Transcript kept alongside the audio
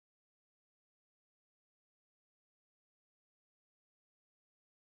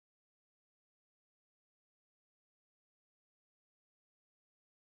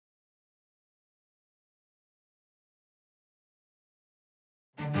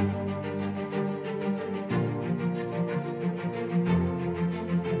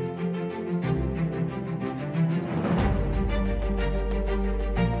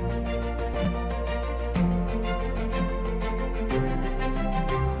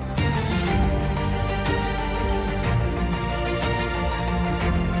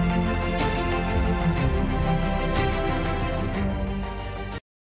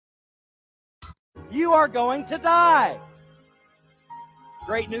You are going to die.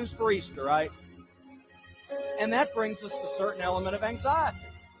 Great news for Easter, right? And that brings us to a certain element of anxiety.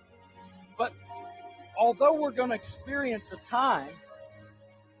 But although we're going to experience a time...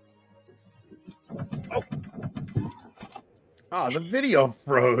 Oh, the video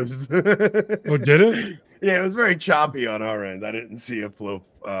froze. Oh, did it? Yeah, it was very choppy on our end. I didn't see it flow,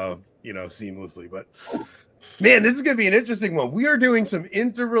 seamlessly. But man, this is going to be an interesting one. We are doing some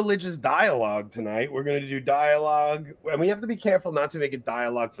interreligious dialogue tonight. We're going to do dialogue, and we have to be careful not to make it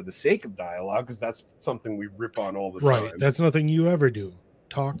dialogue for the sake of dialogue, because that's something we rip on all the time. Right. That's nothing you ever do.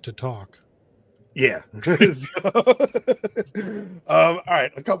 Talk to talk. Yeah. All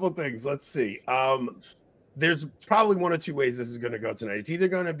right. A couple of things. Let's see. There's probably one or two ways this is going to go tonight. It's either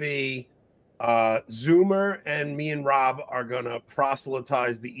going to be Zoomer and me and Rob are going to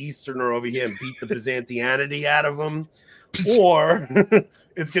proselytize the Easterner over here and beat the Byzantianity out of them, or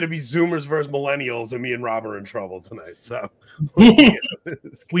it's going to be Zoomers versus Millennials, and me and Rob are in trouble tonight. So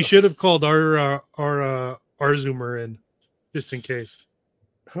we should have called our Zoomer in just in case.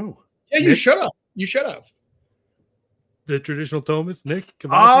 Oh, yeah, you should have. You should have. The traditional Thomas, Nick.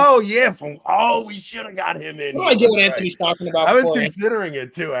 Oh yeah, we should have got him in. Oh, I get what Anthony's talking about. I was considering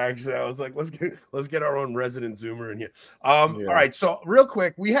it too. Actually, I was like, let's get our own resident Zoomer in here. All right. So real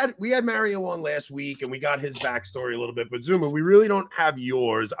quick, we had Mario on last week, and we got his backstory a little bit. But Zoomer, we really don't have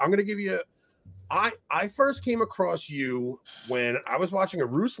yours. I'm gonna give you. I first came across you when I was watching a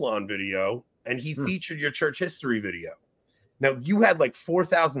Ruslan video, and he featured your church history video. Now you had like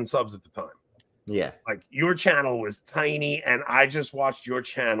 4,000 subs at the time. Yeah, like your channel was tiny, and I just watched your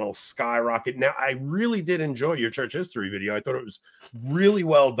channel skyrocket. Now, I really did enjoy your church history video. I thought it was really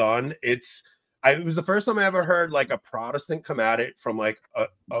well done. It was the first time I ever heard like a Protestant come at it from like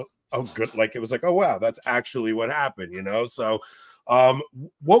a good, like it was like, oh wow, that's actually what happened, you know? So,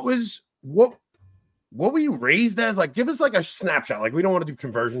 what were you raised as? Like, give us like a snapshot. Like, we don't want to do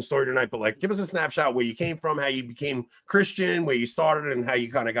conversion story tonight, but like, give us a snapshot where you came from, how you became Christian, where you started, and how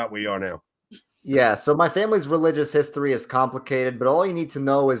you kind of got where you are now. Yeah, so my family's religious history is complicated, but all you need to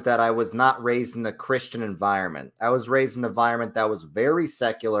know is that I was not raised in a Christian environment. I was raised in an environment that was very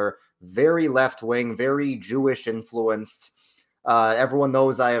secular, very left-wing, very Jewish influenced. Everyone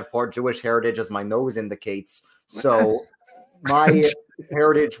knows I have part Jewish heritage, as my nose indicates. So my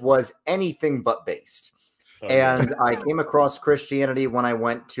heritage was anything but based. And I came across Christianity when I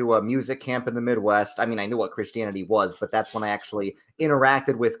went to a music camp in the Midwest. I mean, I knew what Christianity was, but that's when I actually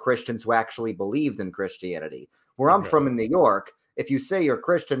interacted with Christians who actually believed in Christianity. Where I'm from in New York, if you say you're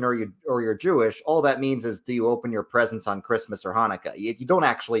Christian or you're Jewish, all that means is, do you open your presents on Christmas or Hanukkah? You don't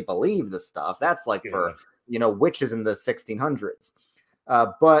actually believe the stuff. That's like for, witches in the 1600s.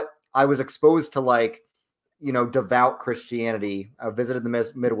 But I was exposed to like, devout Christianity. I visited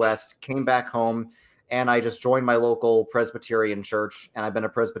the Midwest, came back home, and I just joined my local Presbyterian church, and I've been a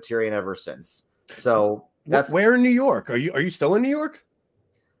Presbyterian ever since. So that's where in New York? Are you still in New York?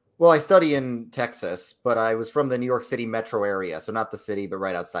 Well, I study in Texas, but I was from the New York City metro area, so not the city, but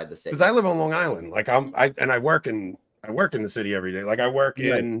right outside the city. Because I live on Long Island. Like I work in the city every day. Like I work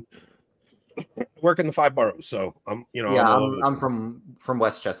in the 5 boroughs. So I'm from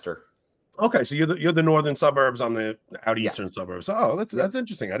Westchester. Okay, so you're the northern suburbs. I'm the out eastern suburbs. Oh, that's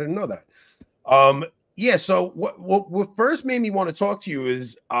interesting. I didn't know that. Yeah, so what first made me want to talk to you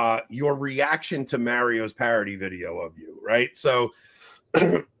is your reaction to Mario's parody video of you, right? So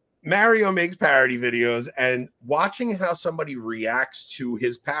Mario makes parody videos, and watching how somebody reacts to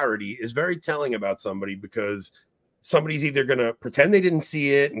his parody is very telling about somebody, because somebody's either going to pretend they didn't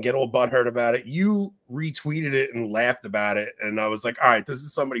see it and get all butthurt about it. You retweeted it and laughed about it, and I was like, all right, this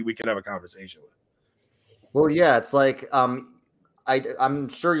is somebody we can have a conversation with. Well, yeah, it's like I'm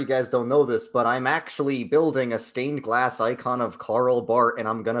sure you guys don't know this, but I'm actually building a stained glass icon of Karl Barth, and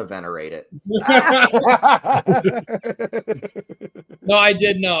I'm going to venerate it. No, I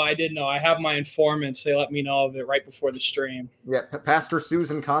did know. I have my informants. They let me know of it right before the stream. Yeah, Pastor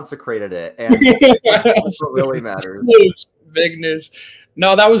Susan consecrated it, and that's what really matters. Big news.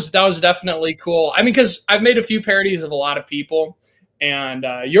 No, that was definitely cool. I mean, because I've made a few parodies of a lot of people, and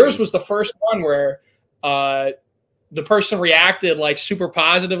yours was the first one where the person reacted like super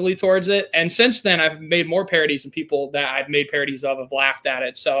positively towards it. And since then, I've made more parodies, and people that I've made parodies of have laughed at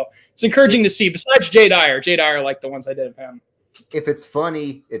it. So it's encouraging to see. Besides Jay Dyer, like the ones I did of him. If it's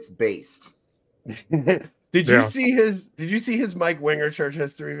funny, it's based. Did you see his Mike Winger church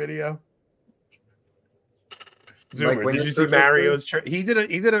history video? Zoomer, did you see Mario's church? He did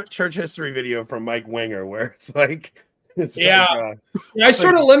a church history video from Mike Winger where it's like, I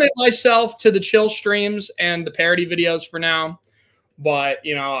sort of limit myself to the chill streams and the parody videos for now. But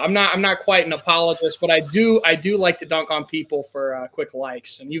you know, I'm not quite an apologist, but I do like to dunk on people for quick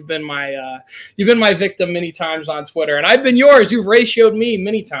likes. And you've been my victim many times on Twitter, and I've been yours. You've ratioed me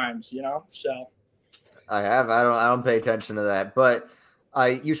many times, you know. So I have. I don't pay attention to that, but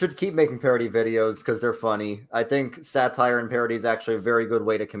you should keep making parody videos because they're funny. I think satire and parody is actually a very good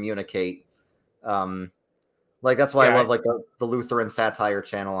way to communicate. Like that's why I love like the Lutheran satire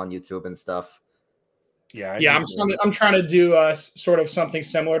channel on YouTube and stuff. Yeah, I'm trying to do sort of something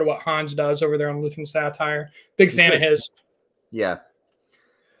similar to what Hans does over there on Lutheran satire. Big fan of his. Yeah.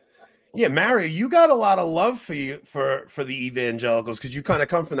 Yeah, Mario, you got a lot of love for the evangelicals because you kind of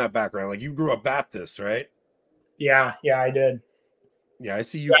come from that background. Like you grew up Baptist, right? Yeah, I did. Yeah, I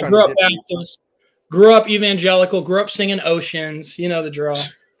see you. I grew up Baptist, grew up evangelical, grew up singing Oceans. You know the drill.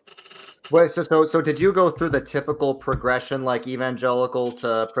 Wait, so did you go through the typical progression, like evangelical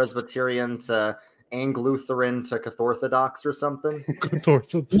to Presbyterian to Ang-Lutheran to Cathorthodox or something? No,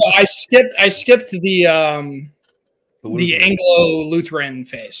 I skipped the Anglo-Lutheran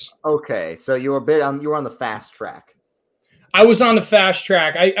phase. Okay, so you were on the fast track. I was on the fast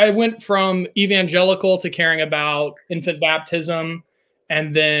track. I went from evangelical to caring about infant baptism,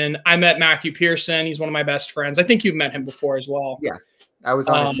 and then I met Matthew Pearson. He's one of my best friends. I think you've met him before as well. Yeah, I was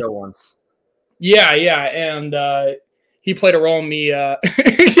on his show once. Yeah, and he played a role in me. Yeah,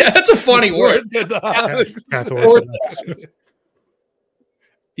 that's a funny word.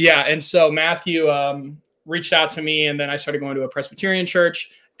 Yeah, and so Matthew reached out to me, and then I started going to a Presbyterian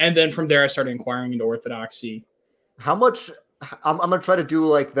church, and then from there I started inquiring into Orthodoxy. How much? I'm gonna try to do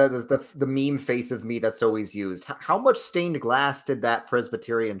like the meme face of me that's always used. How much stained glass did that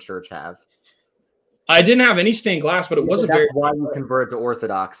Presbyterian church have? I didn't have any stained glass, but it was that's why you converted to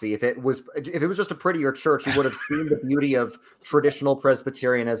Orthodoxy. If it was just a prettier church, you would have seen the beauty of traditional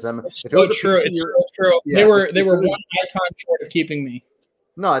Presbyterianism. It's so true. It's so true. Yeah. They were one icon short of keeping me.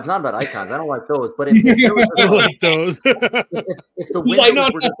 No, it's not about icons. I don't like those. But if I like those. If the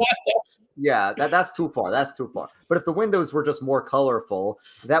windows were yeah, that's too far. That's too far. But if the windows were just more colorful,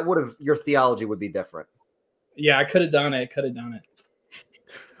 your theology would be different. Yeah, I could have done it.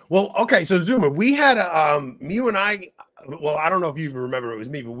 Well, okay, so Zuma, we had you and I. Well, I don't know if you remember it was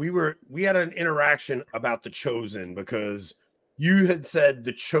me, but we had an interaction about The Chosen because you had said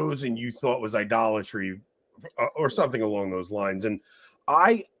The Chosen you thought was idolatry or something along those lines, and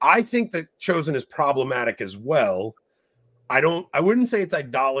I think that Chosen is problematic as well. I wouldn't say it's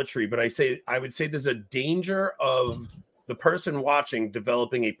idolatry, but I would say there's a danger of the person watching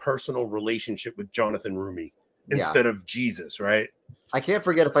developing a personal relationship with Jonathan Rumi instead of Jesus, right? I can't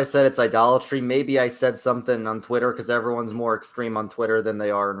forget if I said it's idolatry. Maybe I said something on Twitter because everyone's more extreme on Twitter than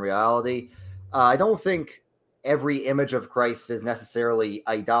they are in reality. I don't think every image of Christ is necessarily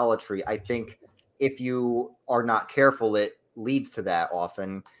idolatry. I think if you are not careful, it leads to that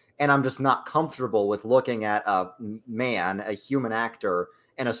often. And I'm just not comfortable with looking at a man, a human actor,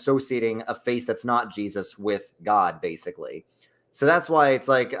 and associating a face that's not Jesus with God, basically. So that's why it's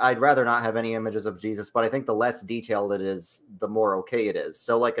like, I'd rather not have any images of Jesus, but I think the less detailed it is, the more okay it is.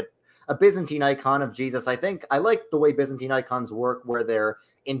 So like a Byzantine icon of Jesus, I like the way Byzantine icons work where they're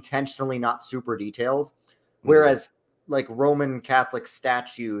intentionally not super detailed. Whereas like Roman Catholic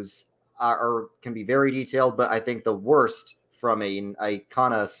statues can be very detailed, but I think the worst from an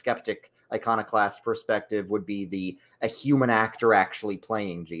iconoclast perspective would be a human actor actually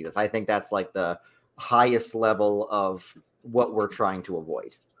playing Jesus. I think that's like the highest level of what we're trying to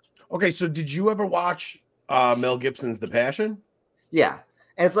avoid. Okay, so did you ever watch Mel Gibson's The Passion? Yeah,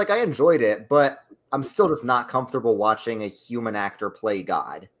 and it's like I enjoyed it, but I'm still just not comfortable watching a human actor play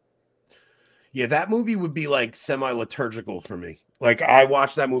God. Yeah, that movie would be like semi-liturgical for me. Like I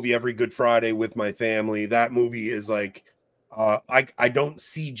watch that movie every Good Friday with my family. That movie is like I don't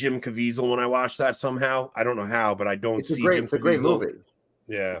see Jim Caviezel when I watch that somehow. I don't know how, but I don't see Jim Caviezel. It's a great movie.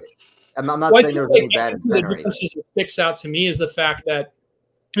 Yeah. I'm not saying there's any bad intent. The difference that sticks out to me is the fact that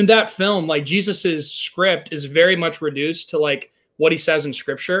in that film, like Jesus's script is very much reduced to like what he says in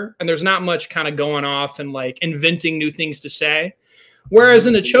scripture. And there's not much kind of going off and like inventing new things to say. Whereas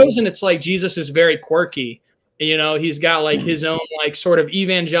in The Chosen, it's like Jesus is very quirky. You know, he's got like his own like sort of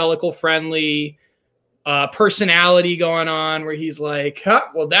evangelical friendly personality going on where he's like,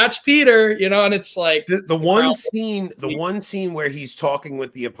 well, that's Peter, you know, and it's like the one scene where he's talking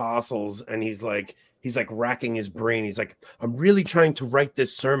with the apostles and he's like racking his brain. He's like, I'm really trying to write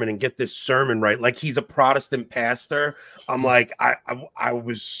this sermon and get this sermon right. Like he's a Protestant pastor. I'm like, I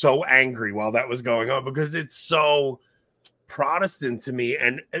was so angry while that was going on because it's so Protestant to me.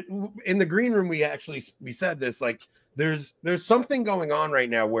 And in the green room, we said this, like there's something going on right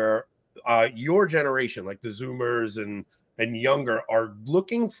now where your generation, like the Zoomers and and younger are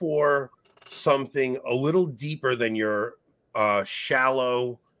looking for something a little deeper than your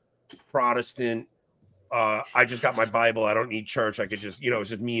shallow Protestant, I just got my Bible, I don't need church, I could just, it's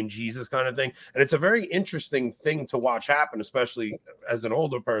just me and Jesus kind of thing. And it's a very interesting thing to watch happen, especially as an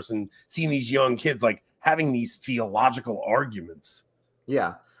older person, seeing these young kids like having these theological arguments.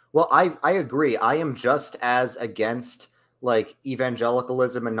 Yeah. Well, I agree. I am just as against like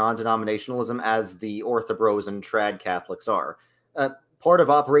evangelicalism and non-denominationalism as the orthobros and trad Catholics are. Part of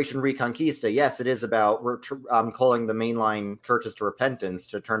Operation Reconquista, yes, it is about calling the mainline churches to repentance,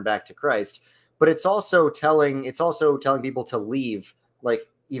 to turn back to Christ. But it's also telling people to leave like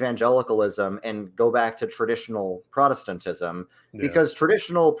evangelicalism and go back to traditional Protestantism, because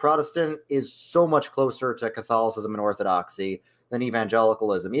traditional Protestant is so much closer to Catholicism and Orthodoxy than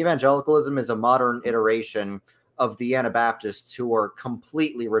evangelicalism. Evangelicalism is a modern iteration of the Anabaptists, who are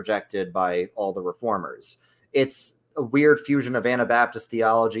completely rejected by all the reformers. It's a weird fusion of Anabaptist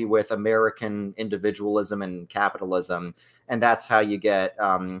theology with American individualism and capitalism, and that's how you get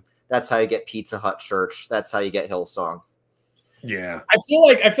Pizza Hut Church. That's how you get Hillsong. Yeah. I feel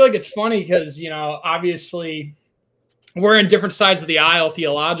like it's funny because, obviously we're in different sides of the aisle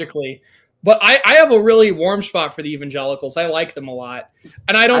theologically, but I have a really warm spot for the evangelicals. I like them a lot.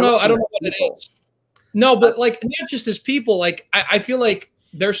 And I don't know what it is. No, but like not just as people, like I feel like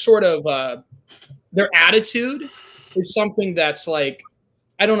they're sort of their attitude is something that's like,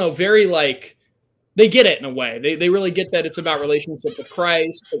 I don't know, very like, they get it in a way. They really get that it's about relationship with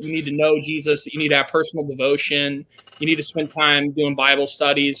Christ, that you need to know Jesus, that you need to have personal devotion, you need to spend time doing Bible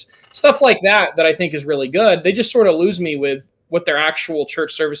studies, stuff like that I think is really good. They just sort of lose me with what their actual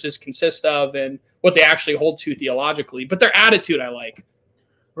church services consist of and what they actually hold to theologically. But their attitude I like.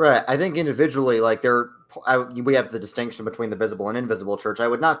 Right. I think individually, like we have the distinction between the visible and invisible church. I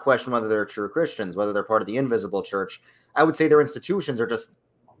would not question whether they're true Christians, whether they're part of the invisible church. I would say their institutions are just,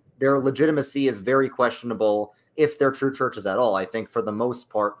 their legitimacy is very questionable if they're true churches at all. I think for the most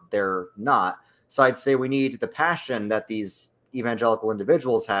part, they're not. So I'd say we need the passion that these evangelical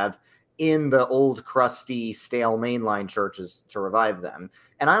individuals have in the old, crusty, stale mainline churches to revive them.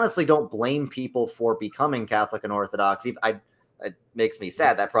 And I honestly don't blame people for becoming Catholic and Orthodox. It makes me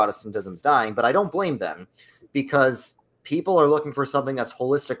sad that Protestantism's dying, but I don't blame them, because people are looking for something that's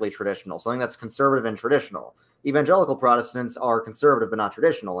holistically traditional, something that's conservative and traditional. Evangelical Protestants are conservative but not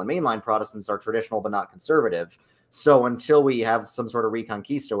traditional, and mainline Protestants are traditional but not conservative. So until we have some sort of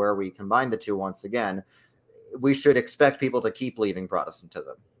reconquista where we combine the two once again, we should expect people to keep leaving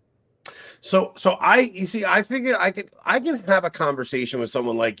Protestantism. So I figured I can have a conversation with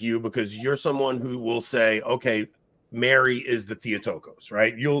someone like you, because you're someone who will say, okay, Mary is the Theotokos,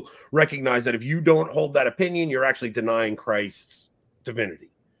 right? You'll recognize that if you don't hold that opinion, you're actually denying Christ's divinity.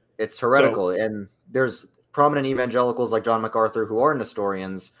 It's heretical. And there's prominent evangelicals like John MacArthur, who are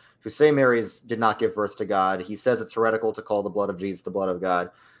Nestorians, who say Mary did not give birth to God. He says it's heretical to call the blood of Jesus the blood of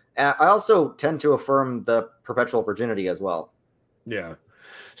God. I also tend to affirm the perpetual virginity as well. Yeah.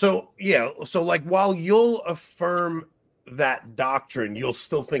 So like, while you'll affirm that doctrine, you'll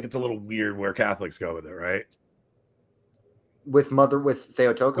still think it's a little weird where Catholics go with it, right? With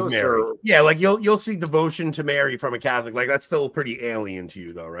Theotokos? Or? Yeah, like you'll see devotion to Mary from a Catholic. Like, that's still pretty alien to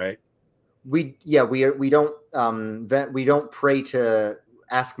you, though, right? We don't pray to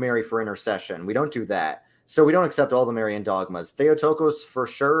ask Mary for intercession. We don't do that. So we don't accept all the Marian dogmas. Theotokos for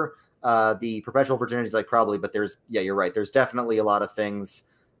sure. The perpetual virginity is like probably, but you're right. There's definitely a lot of things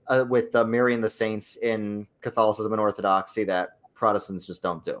with Mary and the saints in Catholicism and Orthodoxy that Protestants just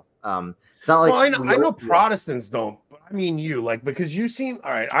don't do. It's not like, well, I know Protestants don't, but I mean you, like, because you seem,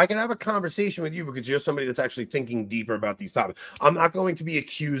 all right, I can have a conversation with you because you're somebody that's actually thinking deeper about these topics. I'm not going to be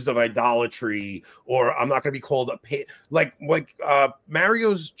accused of idolatry, or I'm not going to be called like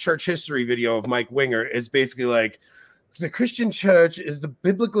Mario's church history video of Mike Winger is basically like, the Christian church is the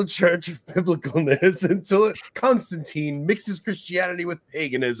biblical church of biblicalness until Constantine mixes Christianity with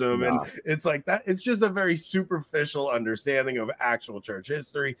paganism. And it's like that. It's just a very superficial understanding of actual church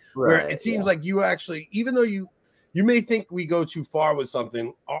history, where it seems like you actually, even though you may think we go too far with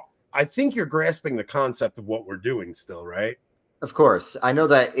something, I think you're grasping the concept of what we're doing still, right? Of course. I know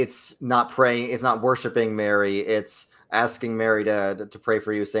that it's not praying, it's not worshiping Mary, it's asking Mary to pray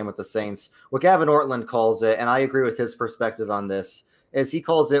for you, same with the saints. What Gavin Ortland calls it, and I agree with his perspective on this, is he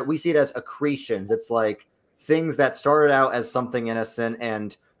calls it, we see it as accretions. It's like things that started out as something innocent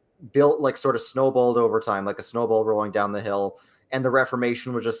and built, like, sort of snowballed over time, like a snowball rolling down the hill. And the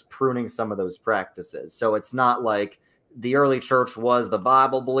Reformation was just pruning some of those practices. So it's not like the early church was the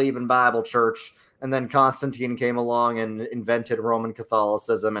Bible-believing Bible church, and then Constantine came along and invented Roman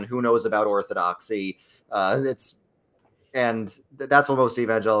Catholicism, and who knows about Orthodoxy. And that's what most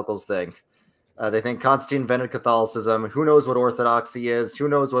evangelicals think. They think Constantine invented Catholicism. Who knows what Orthodoxy is? Who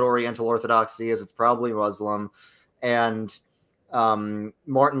knows what Oriental Orthodoxy is? It's probably Muslim. And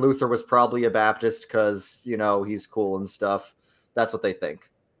Martin Luther was probably a Baptist because, you know, he's cool and stuff. That's what they think.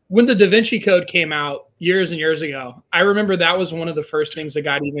 When the Da Vinci Code came out years and years ago, I remember that was one of the first things that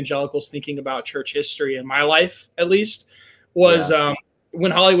got evangelicals thinking about church history in my life, at least, was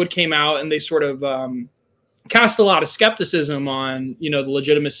when Hollywood came out and they sort of cast a lot of skepticism on, you know, the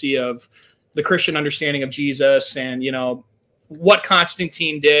legitimacy of the Christian understanding of Jesus and, you know, what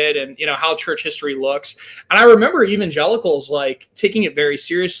Constantine did and, you know, how church history looks. And I remember evangelicals like taking it very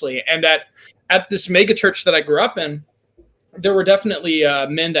seriously. And at this mega church that I grew up in, there were definitely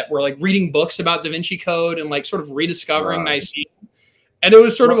men that were like reading books about Da Vinci Code and like sort of rediscovering Nicene. And it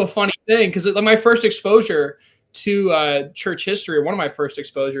was sort of a funny thing because my first exposure to church history, one of my first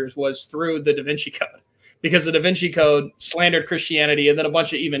exposures was through the Da Vinci Code, because the Da Vinci Code slandered Christianity. And then a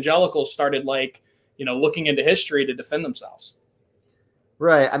bunch of evangelicals started like, you know, looking into history to defend themselves.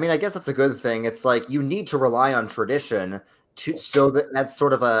 Right. I mean, I guess that's a good thing. It's like you need to rely on tradition so that's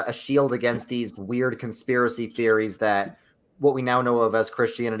sort of a shield against these weird conspiracy theories that what we now know of as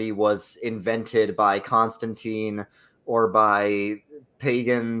Christianity was invented by Constantine or by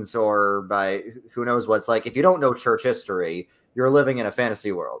pagans or by who knows what. It's like, if you don't know church history, you're living in a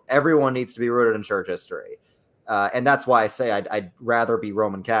fantasy world. Everyone needs to be rooted in church history. And that's why I say I'd rather be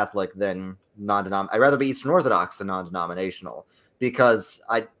Roman Catholic than non-denominational. I'd rather be Eastern Orthodox than non-denominational, because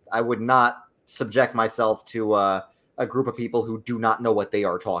I would not subject myself to a group of people who do not know what they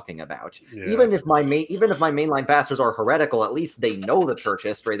are talking about. Yeah. Even if my mainline pastors are heretical, at least they know the church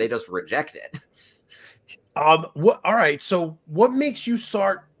history. They just reject it. All right. So what makes you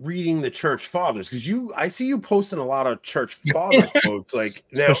start reading the church fathers? Because I see you posting a lot of church father quotes, like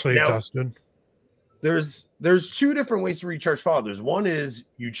especially Augustine. There's two different ways to read church fathers. One is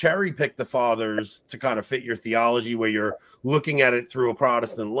you cherry pick the fathers to kind of fit your theology, where you're looking at it through a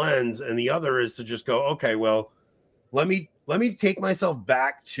Protestant lens. And the other is to just go, okay, well, let me take myself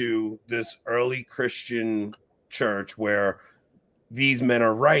back to this early Christian church where these men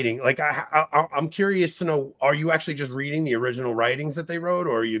are writing. Like, I'm curious to know, are you actually just reading the original writings that they wrote,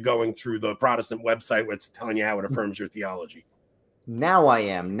 or are you going through the Protestant website where it's telling you how it affirms your theology? Now I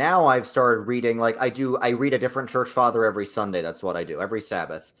am. Now I've started reading, like I read a different church father every Sunday. That's what I do, every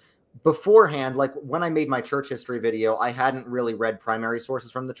Sabbath. Beforehand, like when I made my church history video, I hadn't really read primary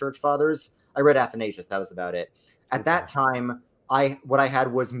sources from the church fathers. I read Athanasius. That was about it. At that time, what I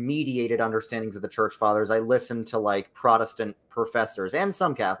had was mediated understandings of the church fathers. I listened to like Protestant professors and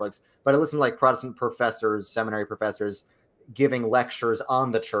some Catholics, but I listened to like Protestant professors, seminary professors giving lectures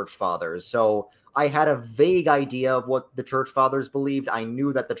on the church fathers. So I had a vague idea of what the church fathers believed. I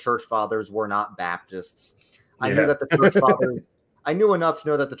knew that the church fathers were not Baptists. I knew that the church fathers, I knew enough to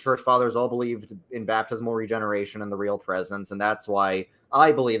know that the church fathers all believed in baptismal regeneration and the real presence. And that's why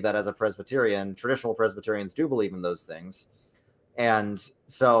I believe that as a Presbyterian, traditional Presbyterians do believe in those things. And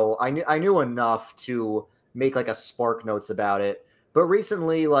so I knew enough to make like a spark notes about it. But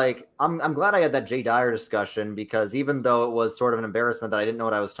recently, like, I'm glad I had that Jay Dyer discussion, because even though it was sort of an embarrassment that I didn't know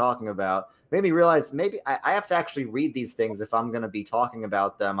what I was talking about, made me realize maybe I have to actually read these things if I'm going to be talking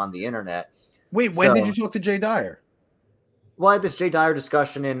about them on the internet. Wait, when did you talk to Jay Dyer? Well, I had this Jay Dyer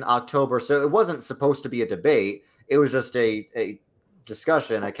discussion in October, so it wasn't supposed to be a debate. It was just a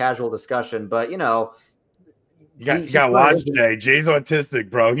discussion, a casual discussion. But, you know, you got to watch Jay. Jay's autistic,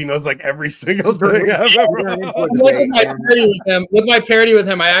 bro. He knows like every single thing I've ever. With my parody with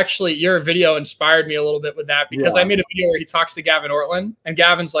him, I actually, your video inspired me a little bit with that, because I made a video where he talks to Gavin Ortland, and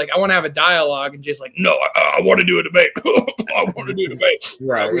Gavin's like, I want to have a dialogue, and Jay's like, no, I want to do a debate. I want to do a debate.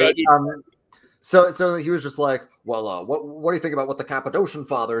 Right. So he was just like, well, what do you think about what the Cappadocian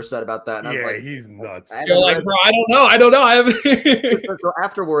fathers said about that? And I was like, he's nuts. You're like, bro, I don't know. I haven't. So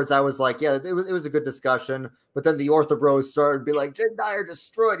afterwards, I was like, yeah, it was a good discussion. But then the Orthobros started to be like, Jay Dyer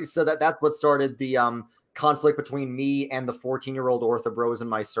destroyed. He said that's what started the conflict between me and the 14-year-old Orthobros in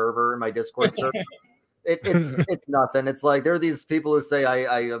my server, in my Discord server. It's nothing. It's like there are these people who say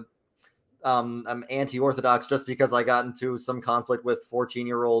I'm anti-Orthodox just because I got into some conflict with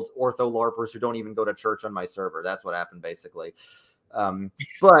 14-year-old ortho LARPers who don't even go to church on my server. That's what happened, basically.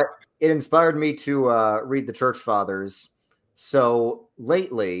 But it inspired me to read the church fathers. So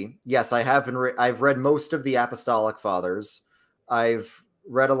lately, yes, I've read most of the apostolic fathers. I've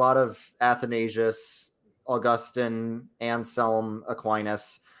read a lot of Athanasius, Augustine, Anselm,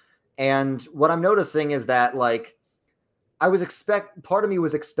 Aquinas. And what I'm noticing is that, like, part of me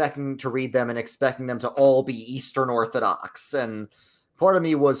was expecting to read them and expecting them to all be Eastern Orthodox, and part of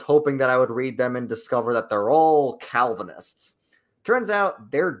me was hoping that I would read them and discover that they're all Calvinists. Turns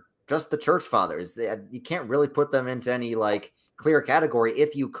out they're just the church fathers. You can't really put them into any like clear category.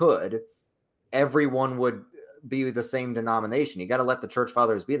 If you could, everyone would be the same denomination. You got to let the church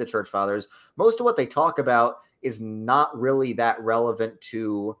fathers be the church fathers. Most of what they talk about is not really that relevant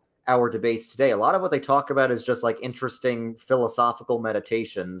to our debates today. A lot of what they talk about is just like interesting philosophical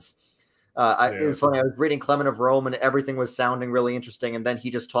meditations. It was funny. I was reading Clement of Rome and everything was sounding really interesting. And then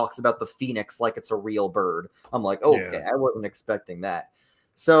he just talks about the phoenix like it's a real bird. I'm like, okay, I wasn't expecting that.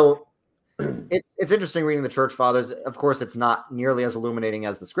 So it's interesting reading the church fathers. Of course, it's not nearly as illuminating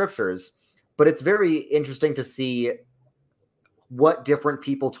as the scriptures, but it's very interesting to see what different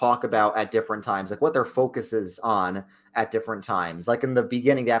people talk about at different times, like what their focus is on at different times. Like in the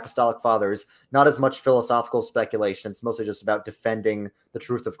beginning, the Apostolic Fathers, not as much philosophical speculation. It's mostly just about defending the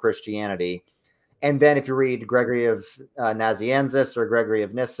truth of Christianity. And then if you read Gregory of Nazianzus or Gregory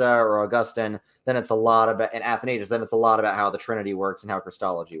of Nyssa or Augustine, then it's a lot about, and Athanasius, then it's a lot about how the Trinity works and how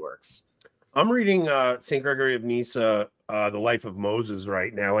Christology works. I'm reading St. Gregory of Nyssa, The Life of Moses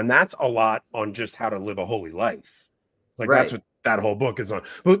right now, and that's a lot on just how to live a holy life. Like that's what that whole book is on.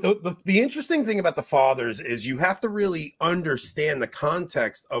 But the interesting thing about the fathers is you have to really understand the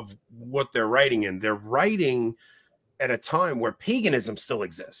context of what they're writing in. They're writing at a time where paganism still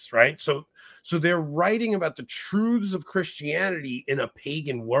exists, right? So they're writing about the truths of Christianity in a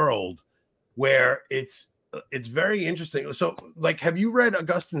pagan world where it's very interesting. So, like, have you read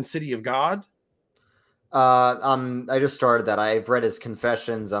Augustine's City of God? I just started that. I've read his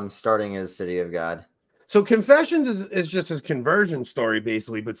Confessions. I'm starting his City of God. So Confessions is just his conversion story,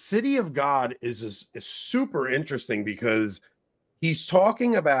 basically. But City of God is super interesting because he's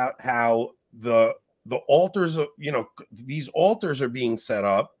talking about how the altars, these altars are being set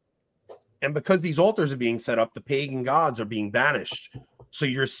up. And because these altars are being set up, the pagan gods are being banished. So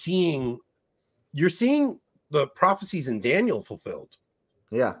you're seeing the prophecies in Daniel fulfilled.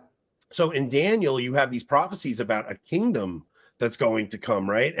 Yeah. So in Daniel, you have these prophecies about a kingdom that's going to come,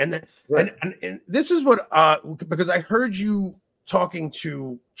 right? And this is what because I heard you talking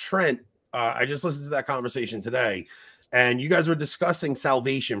to Trent. I just listened to that conversation today, and you guys were discussing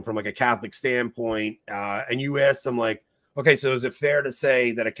salvation from like a Catholic standpoint, and you asked him like, okay, so is it fair to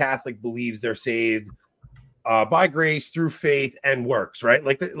say that a Catholic believes they're saved by grace through faith and works, right?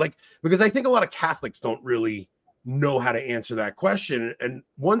 Like because I think a lot of Catholics don't really know how to answer that question. And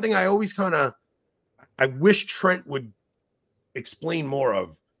one thing I always I wish Trent would explain more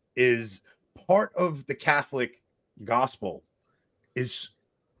of is part of the Catholic gospel is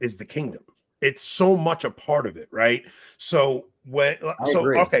the kingdom. It's so much a part of it, right? So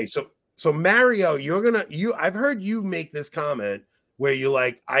so Mario, I've heard you make this comment where you're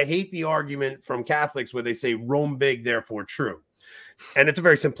like, I hate the argument from Catholics where they say Rome big, therefore true. And it's a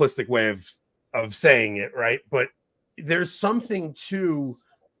very simplistic way of saying it, right? But there's something to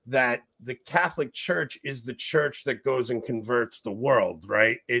that. The Catholic Church is the church that goes and converts the world,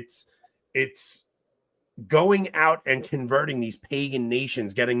 right? It's going out and converting these pagan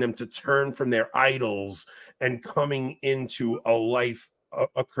nations, getting them to turn from their idols and coming into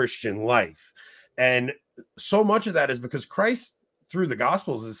a Christian life. And so much of that is because Christ through the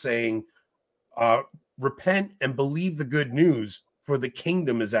Gospels is saying, repent and believe the good news, for the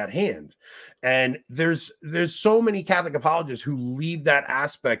kingdom is at hand. And there's so many Catholic apologists who leave that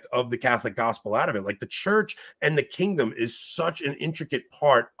aspect of the Catholic gospel out of it. Like the church and the kingdom is such an intricate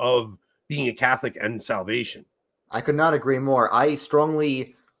part of being a Catholic and salvation. I could not agree more. I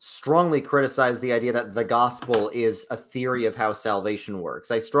strongly criticize the idea that the gospel is a theory of how salvation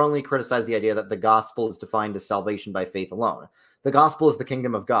works. I strongly criticize the idea that the gospel is defined as salvation by faith alone. The gospel is the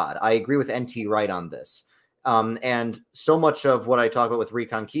kingdom of God. I agree with N.T. Wright on this. And so much of what I talk about with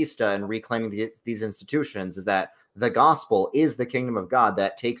Reconquista and reclaiming these institutions is that the gospel is the kingdom of God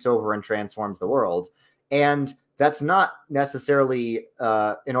that takes over and transforms the world. And that's not necessarily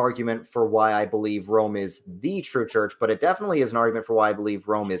an argument for why I believe Rome is the true church, but it definitely is an argument for why I believe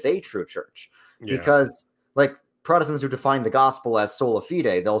Rome is a true church. Yeah. Because like Protestants who define the gospel as sola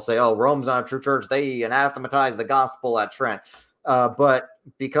fide, they'll say, oh, Rome's not a true church. They anathematize the gospel at Trent. But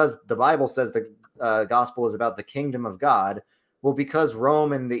because the Bible says the gospel is about the kingdom of God, well, because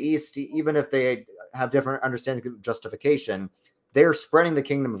Rome and the East, even if they have different understandings of justification, they're spreading the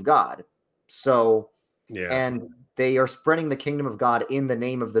kingdom of God. So, yeah, and they are spreading the kingdom of God in the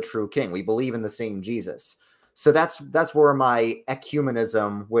name of the true king. We believe in the same Jesus. So that's where my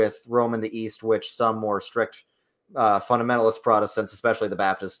ecumenism with Rome and the East, which some more strict fundamentalist Protestants, especially the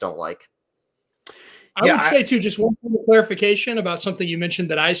Baptists, don't like. I would say, too, just one point of clarification about something you mentioned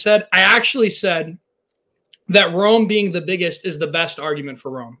that I said. I actually said that Rome being the biggest is the best argument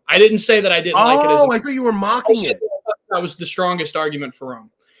for Rome. I didn't say that I didn't like it. Oh, I thought you were mocking it. That was the strongest argument for Rome.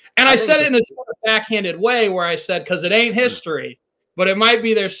 And I said it in a sort of backhanded way where I said, because it ain't history, but it might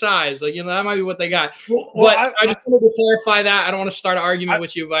be their size. Like, that might be what they got. But I just wanted to clarify that. I don't want to start an argument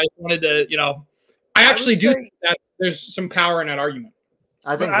with you, but I wanted to, I actually do think that there's some power in that argument.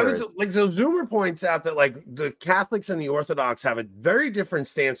 I think so Zoomer points out that like the Catholics and the Orthodox have a very different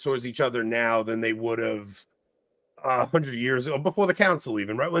stance towards each other now than they would have 100 years ago, before the council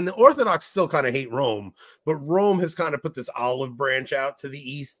even, right? When the Orthodox still kind of hate Rome, but Rome has kind of put this olive branch out to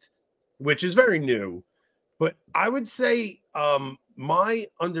the east, which is very new. But I would say my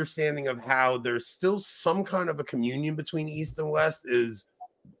understanding of how there's still some kind of a communion between East and West is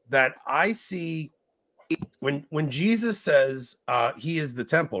that I see when Jesus says he is the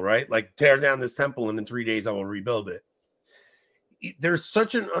temple, right? Like, tear down this temple and in 3 days I will rebuild it. There's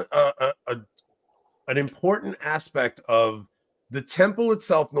such an important aspect of the temple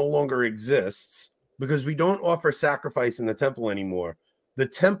itself no longer exists because we don't offer sacrifice in the temple anymore. The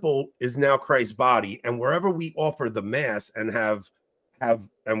temple is now Christ's body, and wherever we offer the mass and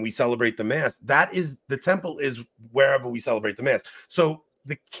and we celebrate the mass, that is the temple is wherever we celebrate the mass. So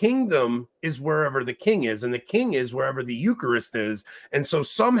the kingdom is wherever the king is, and the king is wherever the Eucharist is. And so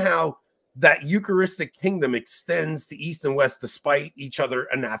somehow that Eucharistic kingdom extends to East and West, despite each other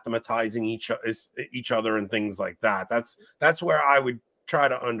anathematizing each other and things like that. That's where I would try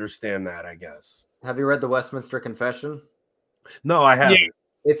to understand that, I guess. Have you read the Westminster Confession? No, I haven't. Yeah.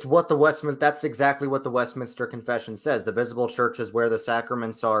 It's what that's exactly what the Westminster Confession says. The visible church is where the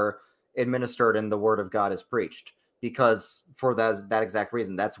sacraments are administered and the word of God is preached. Because for that exact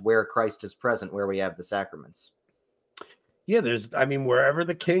reason, that's where Christ is present, where we have the sacraments. Yeah, wherever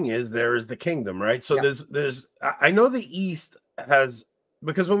the king is, there is the kingdom, right? So yeah. I know the East has,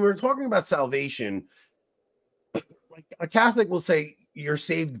 because when we were talking about salvation, like a Catholic will say you're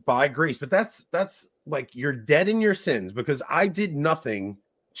saved by grace, but that's like you're dead in your sins because I did nothing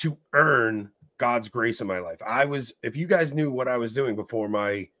to earn God's grace in my life. If you guys knew what I was doing before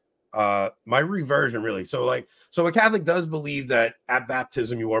my reversion, really. So a Catholic does believe that at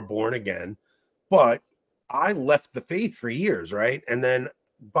baptism you are born again, but I left the faith for years, right? And then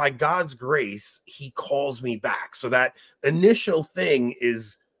by God's grace, he calls me back. So that initial thing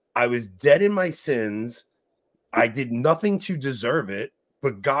is I was dead in my sins. I did nothing to deserve it,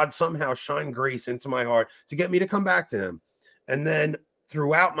 but God somehow shined grace into my heart to get me to come back to him. And then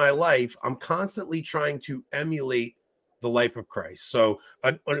throughout my life, I'm constantly trying to emulate the life of Christ. So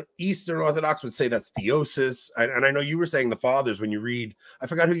an Eastern Orthodox would say that's theosis. And I know you were saying the fathers when you read, I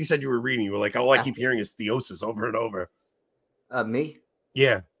forgot who you said you were reading. You were like, all I keep hearing is theosis over and over. Me?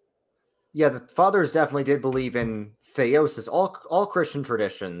 Yeah. Yeah, the fathers definitely did believe in theosis. All Christian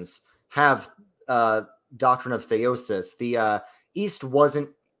traditions have doctrine of theosis. The East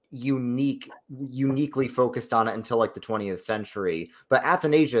wasn't uniquely focused on it until like the 20th century. But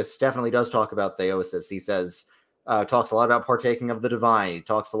Athanasius definitely does talk about theosis. He says, talks a lot about partaking of the divine. He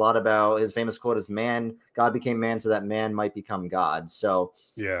talks a lot about his famous quote is God became man so that man might become God. So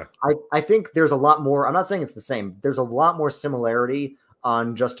yeah, I think there's a lot more. I'm not saying it's the same. There's a lot more similarity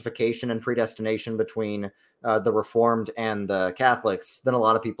on justification and predestination between the Reformed and the Catholics than a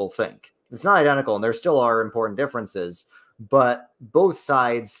lot of people think. It's not identical, and there still are important differences, but both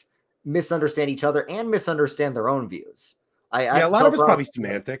sides misunderstand each other and misunderstand their own views. A lot of it's probably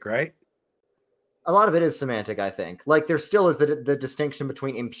semantic, right? A lot of it is semantic, I think. Like, there still is the distinction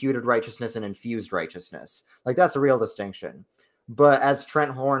between imputed righteousness and infused righteousness. Like, that's a real distinction. But as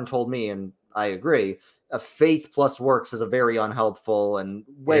Trent Horn told me, and I agree, a faith plus works is a very unhelpful and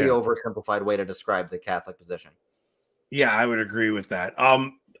way oversimplified way to describe the Catholic position. Yeah, I would agree with that.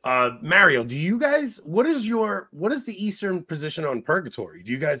 Mario, do you guys, what is the Eastern position on purgatory?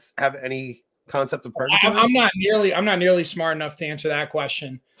 Do you guys have any concept of purgatory? I'm not nearly smart enough to answer that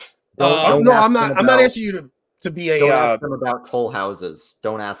question. I'm not asking you to be a. Don't ask them about toll houses.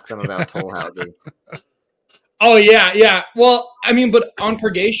 Don't ask them about toll houses. Oh yeah. Well, but on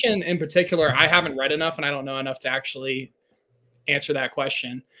purgation in particular, I haven't read enough, and I don't know enough to actually answer that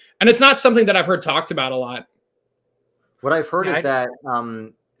question. And it's not something that I've heard talked about a lot. What I've heard is that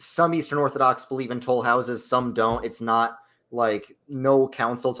some Eastern Orthodox believe in toll houses, some don't. It's not like no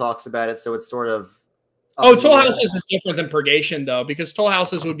council talks about it, so it's sort of. Toll houses is different than purgation, though, because toll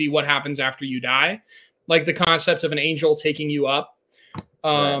houses would be what happens after you die, like the concept of an angel taking you up.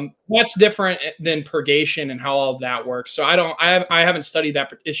 That's different than purgation and how all of that works. So I haven't studied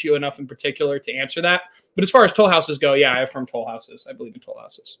that issue enough in particular to answer that. But as far as toll houses go, yeah, I affirm toll houses. I believe in toll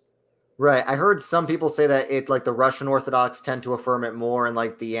houses. Right. I heard some people say that it, like, the Russian Orthodox tend to affirm it more, and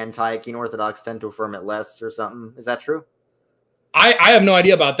like the Antiochian Orthodox tend to affirm it less, or something. Is that true? I have no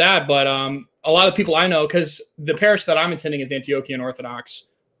idea about that, but a lot of people I know, because the parish that I'm attending is Antiochian Orthodox.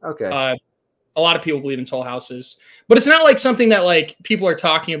 Okay. A lot of people believe in toll houses, but it's not like something that like people are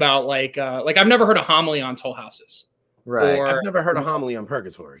talking about. Like I've never heard a homily on toll houses. Right. I've never heard a homily on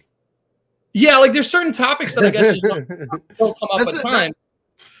purgatory. Yeah, like there's certain topics that I guess just don't come up a ton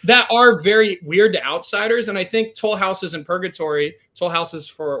that are very weird to outsiders. And I think toll houses and purgatory, toll houses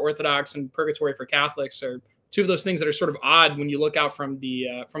for Orthodox and purgatory for Catholics, are two of those things that are sort of odd when you look out from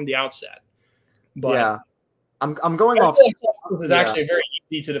the outset. But yeah, I'm going off. This is actually a very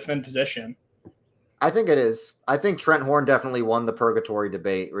easy to defend position. I think it is. I think Trent Horn definitely won the purgatory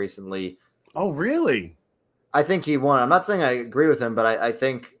debate recently. Oh, really? I think he won. I'm not saying I agree with him, but I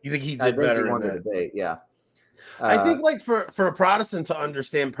think you think he did better. He won the debate. Yeah. I think like for a Protestant to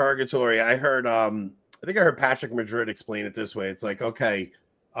understand purgatory, I think I heard Patrick Madrid explain it this way. It's like, okay,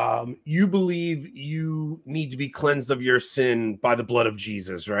 you believe you need to be cleansed of your sin by the blood of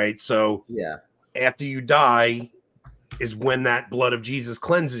Jesus, right? So yeah, after you die is when that blood of Jesus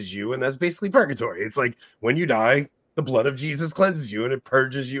cleanses you, and that's basically purgatory. It's like when you die, the blood of Jesus cleanses you and it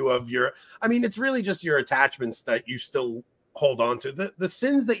purges you of your, I mean, it's really just your attachments that you still hold on to. The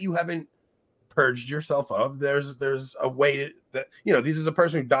sins that you haven't purged yourself of, there's a way that, you know, this is a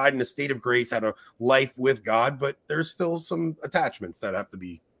person who died in a state of grace, had a life with God, but there's still some attachments that have to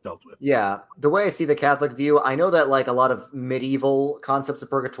be dealt with. Yeah, the way I see the Catholic view, I know that like a lot of medieval concepts of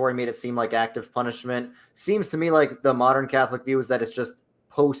purgatory made it seem like active punishment. Seems to me like the modern Catholic view is that it's just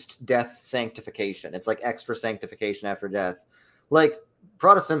post-death sanctification. It's like extra sanctification after death. Like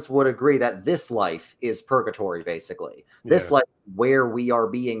Protestants would agree that this life is purgatory, basically. This life where we are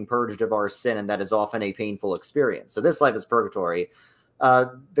being purged of our sin, and that is often a painful experience. So this life is purgatory.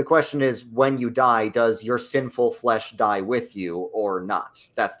 The question is, when you die, does your sinful flesh die with you or not?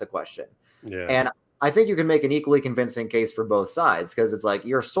 That's the question. Yeah. And I think you can make an equally convincing case for both sides, because it's like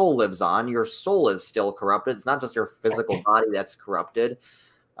your soul lives on. Your soul is still corrupted. It's not just your physical body that's corrupted.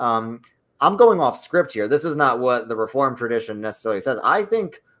 I'm going off script here. This is not what the Reformed tradition necessarily says. I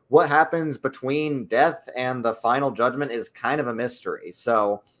think what happens between death and the final judgment is kind of a mystery.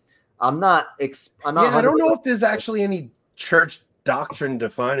 So I'm not. I don't know if there's actually any church doctrine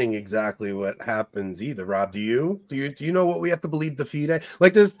defining exactly what happens either. Rob, do you know what we have to believe the fide?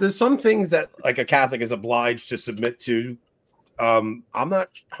 Like there's some things that like a Catholic is obliged to submit to. I'm not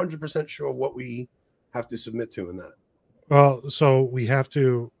 100% sure what we have to submit to in that. Well, so we have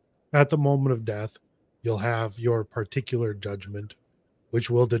to, at the moment of death, you'll have your particular judgment, which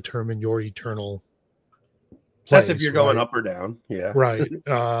will determine your eternal place. That's if you're going up or down. Yeah. Right.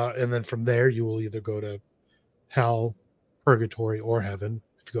 And then from there, you will either go to hell, purgatory, or heaven.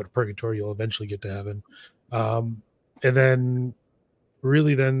 If you go to purgatory, you'll eventually get to heaven. And then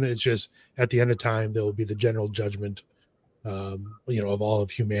really then it's just at the end of time, there will be the general judgment, of all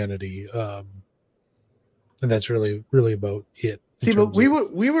of humanity. And that's really, really about it. See, but we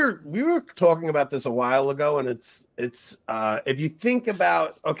were talking about this a while ago, and it's if you think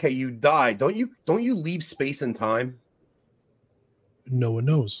about, okay, you die, don't you leave space and time? No one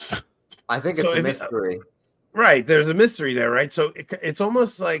knows. I think it's a mystery. Right, there's a mystery there, right? So it's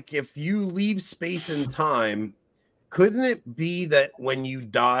almost like if you leave space and time, couldn't it be that when you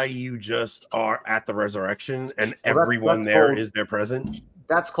die, you just are at the resurrection and everyone there is there present?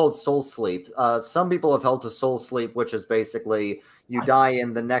 That's called soul sleep. Some people have held to soul sleep, which is basically you die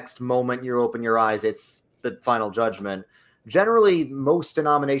in the next moment you open your eyes. It's the final judgment. Generally, most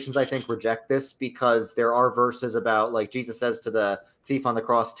denominations, I think, reject this because there are verses about, like Jesus says to the thief on the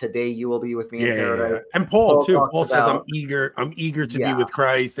cross, "Today you will be with me in paradise." Yeah. And Paul too. Paul says, "I'm eager to be with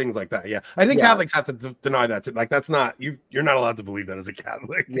Christ." Things like that. Yeah, I think Catholics have to deny that. Like that's not you're not allowed to believe that as a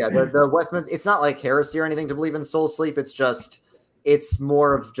Catholic. Yeah, the Westminster. It's not like heresy or anything to believe in soul sleep. It's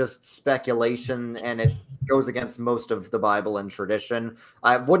more of just speculation, and it goes against most of the Bible and tradition.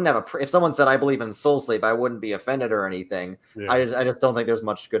 I wouldn't have if someone said I believe in soul sleep, I wouldn't be offended or anything. Yeah. I just don't think there's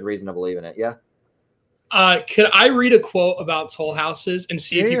much good reason to believe in it. Yeah. Could I read a quote about toll houses and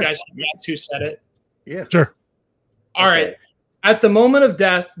see if you guys can guess who said it? Yeah. Sure. All right. At the moment of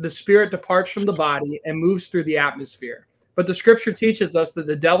death, the spirit departs from the body and moves through the atmosphere. But the scripture teaches us that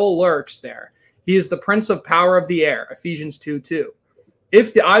the devil lurks there. He is the prince of power of the air, Ephesians 2:2.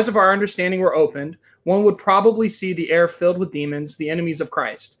 If the eyes of our understanding were opened, one would probably see the air filled with demons, the enemies of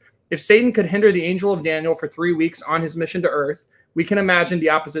Christ. If Satan could hinder the angel of Daniel for 3 weeks on his mission to earth, we can imagine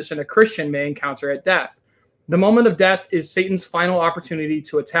the opposition a Christian may encounter at death. The moment of death is Satan's final opportunity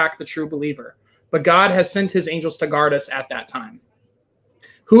to attack the true believer, but God has sent his angels to guard us at that time.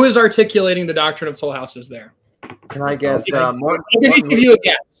 Who is articulating the doctrine of toll houses there? Can I guess? Martin give you a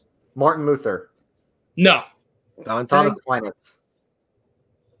guess. Martin Luther. No. Thomas Aquinas.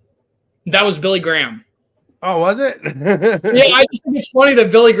 That was Billy Graham. Oh, was it? Yeah, I just think it's funny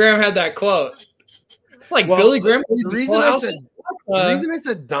that Billy Graham had that quote. Like, well, Billy Graham. The reason I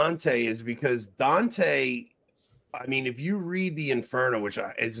said Dante is because Dante, I mean, if you read the Inferno, which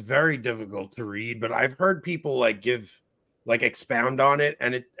it's very difficult to read, but I've heard people like expound on it,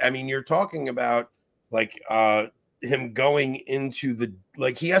 and you're talking about like him going into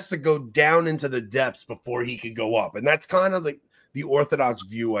he has to go down into the depths before he could go up, and that's kind of the Orthodox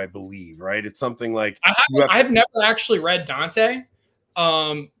view, I believe, right? It's something like I've never actually read Dante,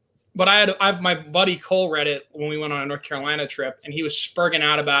 but my buddy Cole read it when we went on a North Carolina trip, and he was spurging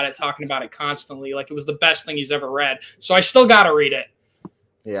out about it, talking about it constantly, like it was the best thing he's ever read. So I still got to read it.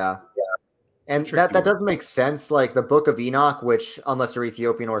 Yeah. And that doesn't make sense. Like the Book of Enoch, which, unless you're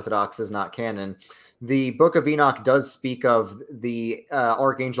Ethiopian Orthodox, is not canon. The Book of Enoch does speak of the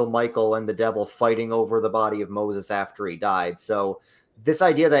Archangel Michael and the devil fighting over the body of Moses after he died. So this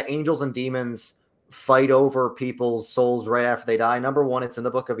idea that angels and demons fight over people's souls right after they die, number one, it's in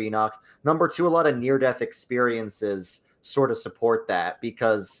the Book of Enoch. Number two, a lot of near-death experiences sort of support that,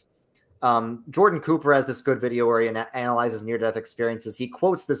 because Jordan Cooper has this good video where he analyzes near-death experiences. He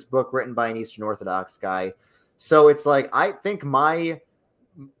quotes this book written by an Eastern Orthodox guy. So it's like, I think my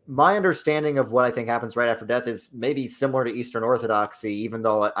understanding of what I think happens right after death is maybe similar to Eastern Orthodoxy, even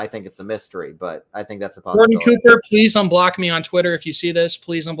though I think it's a mystery, but I think that's a possibility. Jordan Cooper, please unblock me on Twitter. If you see this,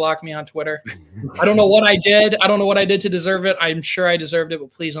 please unblock me on Twitter. I don't know what I did. I don't know what I did to deserve it. I'm sure I deserved it,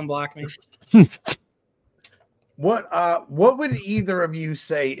 but please unblock me. What would either of you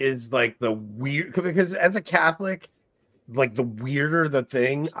say is like the weird, because as a Catholic, like the weirder the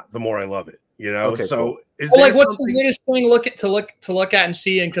thing, the more I love it, you know? Okay, so cool. What's the weirdest thing to look at and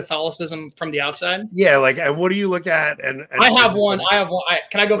see in Catholicism from the outside? Yeah, like, and what do you look at? And I have one.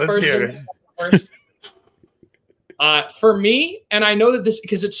 Can I go first? For me, and I know that this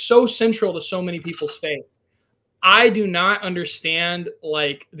because it's so central to so many people's faith, I do not understand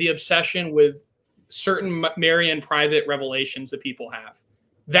like the obsession with certain Marian private revelations that people have.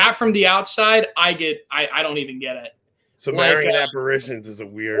 That from the outside, I don't even get it. So Marian apparitions is a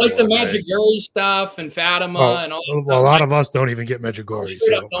weird like one, the Medjugorje stuff and Fatima and all that stuff. A lot of us don't even get Medjugorje.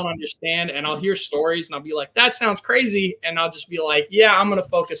 I don't understand, and I'll hear stories and I'll be like, that sounds crazy, and I'll just be like, yeah, I'm gonna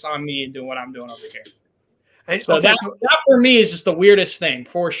focus on me and doing what I'm doing over here. So that for me is just the weirdest thing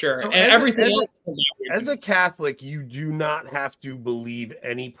for sure. So and everything else as a Catholic, you do not have to believe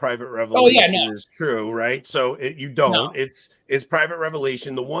any private revelation is true, right? So you don't. No. It's private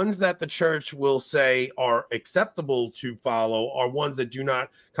revelation. The ones that the church will say are acceptable to follow are ones that do not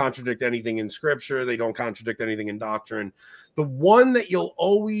contradict anything in Scripture. They don't contradict anything in doctrine. The one that you'll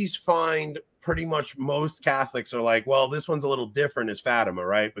always find pretty much most Catholics are like, well, this one's a little different is Fatima,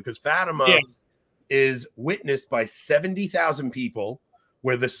 right? Because Fatima is witnessed by 70,000 people,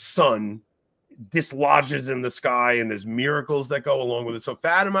 where the sun dislodges in the sky and there's miracles that go along with it. So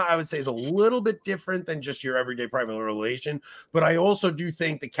Fatima, I would say, is a little bit different than just your everyday private revelation. But I also do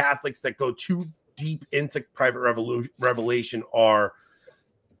think the Catholics that go too deep into private revelation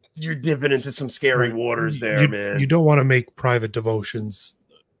you're dipping into some scary waters there, man. You don't want to make private devotions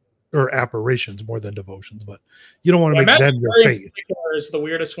or apparitions more than devotions, but you don't want to make them your faith. Is the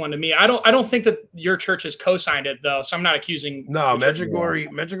weirdest one to me. I don't think that your church has co-signed it though, so I'm not accusing. No,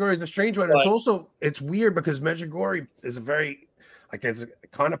 Medjugorje is a strange one. But it's weird because Medjugorje is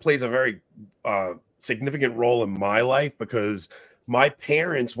kind of plays a very significant role in my life, because my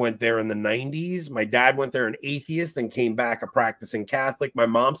parents went there in the 90s. My dad went there an atheist and came back a practicing Catholic. My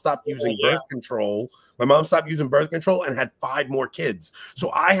mom stopped using birth control. My mom stopped using birth control and had 5 more kids. So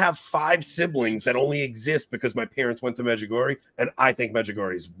I have 5 siblings that only exist because my parents went to Medjugorje, and I think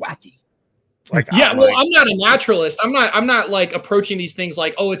Medjugorje is wacky. I'm not a naturalist. I'm not like approaching these things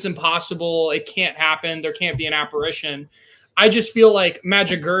like, oh, it's impossible, it can't happen, there can't be an apparition. I just feel like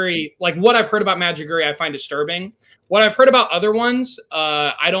Medjugorje, like what I've heard about Medjugorje, I find disturbing. What I've heard about other ones,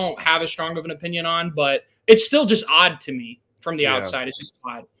 I don't have as strong of an opinion on, but it's still just odd to me from the outside. It's just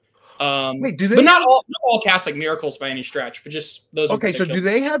odd. Wait, but not all Catholic miracles by any stretch, but just those. Okay, so do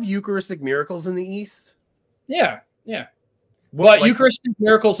they have Eucharistic miracles in the East? Yeah. But Eucharistic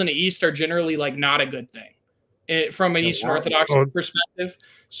miracles in the East are generally like not a good thing from an Eastern Orthodox perspective.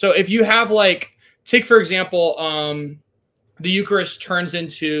 So if you have take for example, the Eucharist turns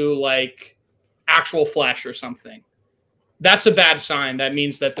into like actual flesh or something, that's a bad sign. That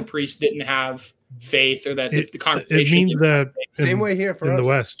means that the priest didn't have faith, or that the congregation. It means that same way here for in us. The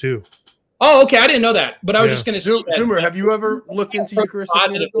West too. Oh, okay. I didn't know that, but I was just going to say, Zoomer, have you ever looked into Eucharistic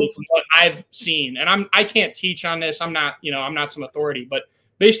miracles? From what I've seen, and I can't teach on this. I'm not some authority, but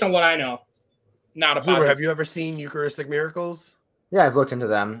based on what I know, not a positive. Zoomer, have you ever seen Eucharistic miracles? Yeah, I've looked into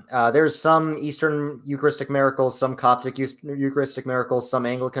them. There's some Eastern Eucharistic miracles, some Coptic Eucharistic miracles, some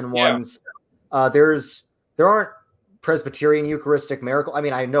Anglican ones. There aren't Presbyterian Eucharistic miracle. I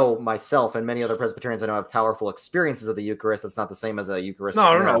mean, I know myself and many other Presbyterians I know have powerful experiences of the Eucharist. That's not the same as a Eucharistic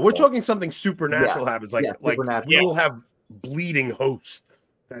miracle. No. We're talking something supernatural happens. Like we will have bleeding hosts.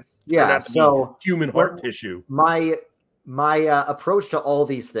 So human heart tissue. My approach to all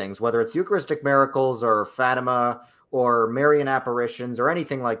these things, whether it's Eucharistic miracles or Fatima or Marian apparitions or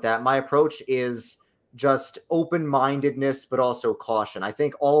anything like that, my approach is just open-mindedness, but also caution. I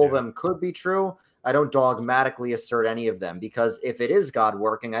think all of them could be true. I don't dogmatically assert any of them, because if it is God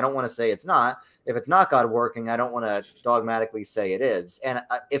working, I don't want to say it's not. If it's not God working, I don't want to dogmatically say it is. And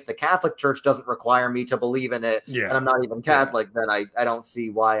if the Catholic Church doesn't require me to believe in it, and I'm not even Catholic, then I don't see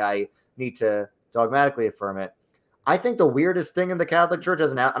why I need to dogmatically affirm it. I think the weirdest thing in the Catholic Church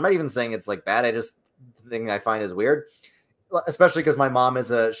I'm not even saying it's like bad. The thing I find is weird, especially because my mom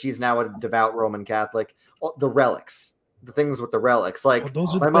she's now a devout Roman Catholic. The relics, the things with the relics. Like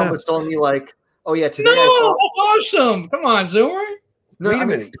my mom was telling me like, oh yeah, today that's awesome. Come on, Zoomer. No, Wait a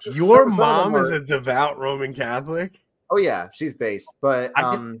minute. Your mom is a devout Roman Catholic? Oh yeah, she's based. But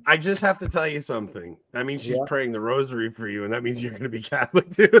I just have to tell you something. That means she's praying the rosary for you, and that means you're going to be Catholic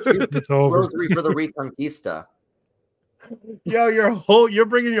too. Rosary for the Reconquista. Yo, you're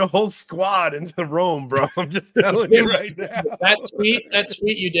bringing your whole squad into Rome, bro. I'm just telling you right now. That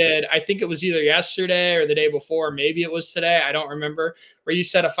tweet you did, I think it was either yesterday or the day before, maybe it was today, I don't remember, where you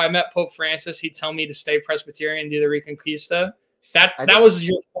said if I met Pope Francis, he'd tell me to stay Presbyterian and do the Reconquista.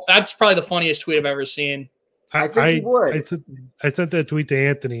 That's probably the funniest tweet I've ever seen. I think he would. I sent that tweet to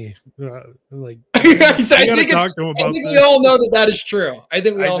Anthony. I think we all know that is true. I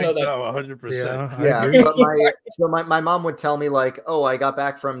think we all know that. 100%. Yeah. So my mom would tell me like, oh, I got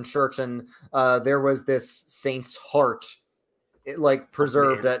back from church and there was this saint's heart,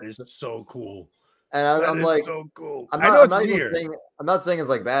 preserved. That is so cool. And I'm like, so cool. I'm not saying it's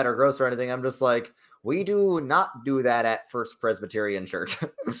like bad or gross or anything. I'm just like, we do not do that at First Presbyterian Church.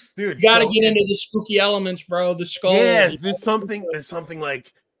 Dude, you gotta get into the spooky elements, bro. The skulls. Yes, there's something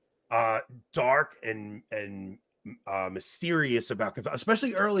like dark and mysterious about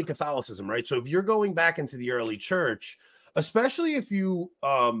especially early Catholicism, right? So if you're going back into the early church, especially if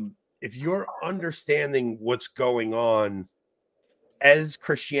you're understanding what's going on as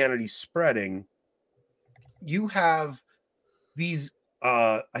Christianity's spreading, you have these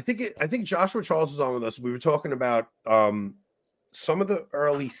I think Joshua Charles was on with us. We were talking about some of the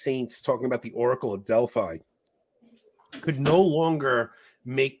early saints talking about the Oracle of Delphi could no longer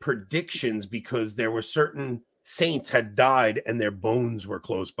make predictions because there were certain saints had died and their bones were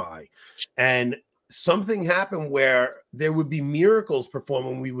close by. And something happened where there would be miracles performed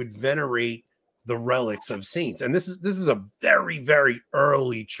when we would venerate the relics of saints. And this is a very, very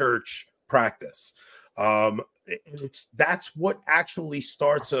early church practice. That's what actually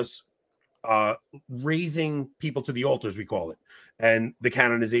starts us raising people to the altars, we call it, and the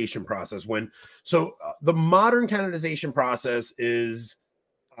canonization process. The modern canonization process is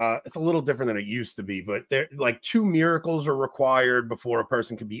it's a little different than it used to be, but there like 2 miracles are required before a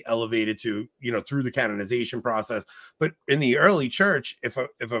person can be elevated to, through the canonization process. But in the early church, if a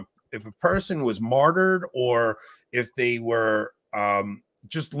person was martyred, or if they were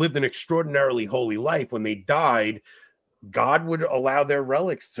just lived an extraordinarily holy life, when they died, God would allow their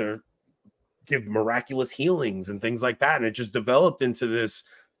relics to give miraculous healings and things like that. And it just developed into this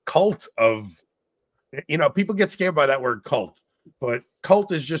cult of, people get scared by that word cult, but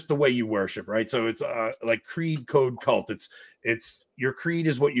cult is just the way you worship, right? So it's like creed, code, cult. It's your creed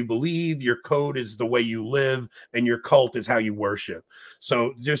is what you believe, your code is the way you live, and your cult is how you worship.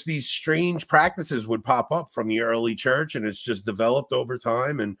 So just these strange practices would pop up from the early church, and it's just developed over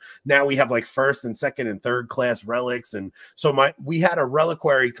time. And now we have like 1st and 2nd and 3rd class relics. And so we had a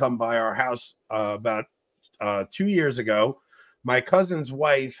reliquary come by our house about 2 years ago. My cousin's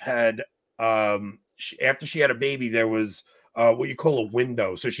wife had after she had a baby, there was what you call a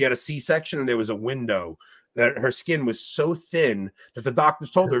window. So she had a C-section, and there was a window that her skin was so thin that the doctors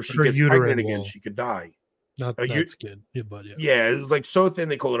told her if she gets pregnant again, she could die. Not skin, but yeah, it was like so thin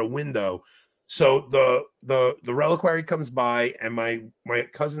they call it a window. So the reliquary comes by, and my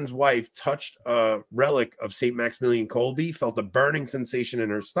cousin's wife touched a relic of St. Maximilian Kolbe, felt a burning sensation in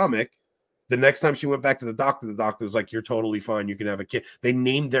her stomach. The next time she went back to the doctor was like, "You're totally fine. You can have a kid." They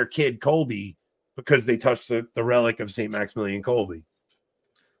named their kid Kolbe because they touched the relic of St. Maximilian Kolbe.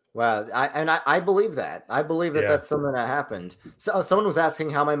 Well, I believe that. I believe that that's something that happened. So someone was asking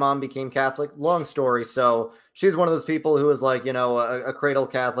how my mom became Catholic. Long story. So she's one of those people who was like, you know, a cradle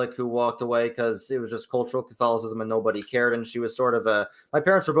Catholic who walked away because it was just cultural Catholicism and nobody cared. And she was sort of my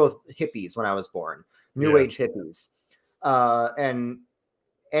parents were both hippies when I was born, New Age hippies.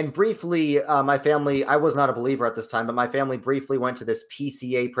 And briefly, my family, I was not a believer at this time, but my family briefly went to this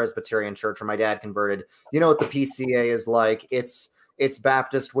PCA Presbyterian church where my dad converted. You know what the PCA is like? It's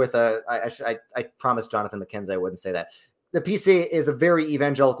Baptist with I promised Jonathan McKenzie I wouldn't say that. The PCA is a very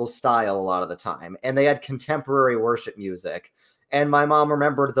evangelical style a lot of the time, and they had contemporary worship music. And my mom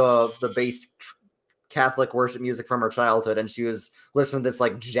remembered the base Catholic worship music from her childhood, and she was listening to this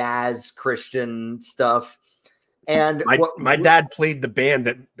like jazz Christian stuff. And my dad played the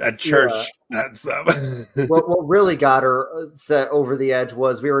band at church. That's what really got her set over the edge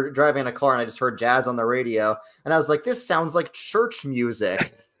was we were driving in a car and I just heard jazz on the radio and I was like, this sounds like church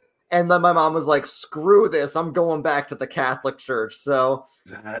music. And then my mom was like, screw this, I'm going back to the Catholic Church. So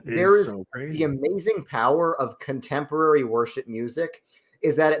there is so crazy. The amazing power of contemporary worship music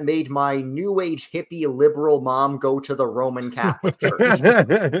is that it made my new age hippie liberal mom go to the Roman Catholic Church.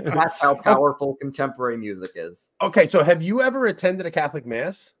 That's how powerful contemporary music is. Okay, so have you ever attended a Catholic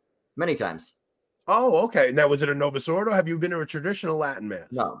Mass? Many times. Oh, okay. Now, was it a Novus Ordo? Have you been to a traditional Latin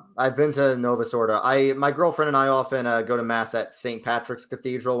Mass? No, I've been to Novus Ordo. My girlfriend and I often go to Mass at St. Patrick's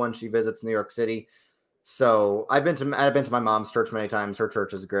Cathedral when she visits New York City. So I've been to my mom's church many times. Her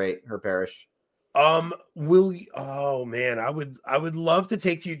church is great. Her parish. Oh man, I would love to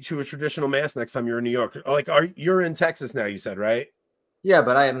take you to a traditional Mass next time you're in New York. Like, you're in Texas now, you said, right? Yeah,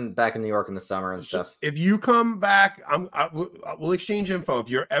 but I am back in New York in the summer and stuff. If you come back, we'll exchange info. If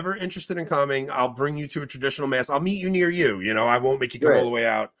you're ever interested in coming, I'll bring you to a traditional Mass. I'll meet you near you. You know, I won't make you come all the way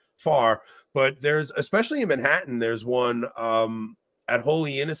out far. But there's, especially in Manhattan, there's one at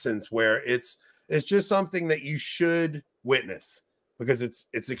Holy Innocents where it's just something that you should witness. Because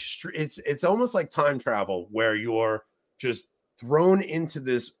it's almost like time travel where you're just thrown into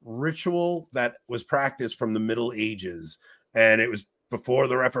this ritual that was practiced from the Middle Ages, and it was before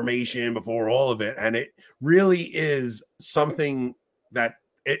the Reformation, before all of it, and it really is something that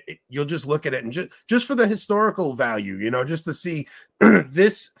you'll just look at it and just for the historical value, you know, just to see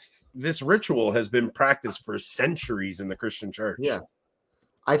this ritual has been practiced for centuries in the Christian church. Yeah,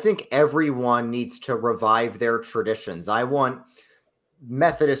 I think everyone needs to revive their traditions. I want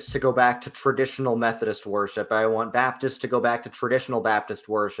Methodists to go back to traditional Methodist worship. I want Baptists to go back to traditional Baptist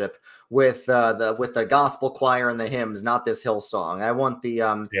worship with the gospel choir and the hymns, not this Hillsong. I want the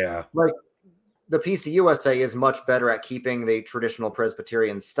like the PCUSA is much better at keeping the traditional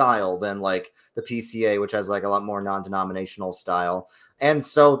Presbyterian style than like the PCA, which has like a lot more non-denominational style. And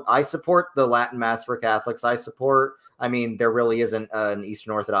so I support the Latin Mass for Catholics. I mean, there really isn't an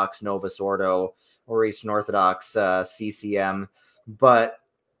Eastern Orthodox Novus Ordo or Eastern Orthodox CCM. But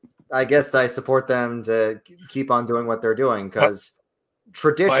I guess I support them to keep on doing what they're doing because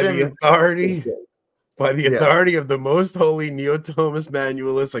tradition. By the authority of the most holy Neo-Thomas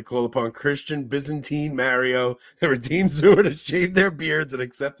Manualists, I call upon Christian Byzantine Mario and redeemed Sewer to shave their beards and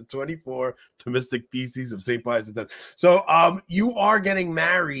accept the 24 Thomistic theses of St. Pius X. So you are getting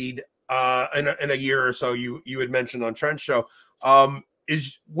married in a year or so. You had mentioned on Trent's show.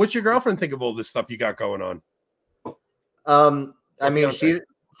 What's your girlfriend think of all this stuff you got going on? I mean,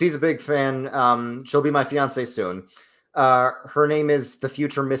 she's a big fan. She'll be my fiance soon. Her name is the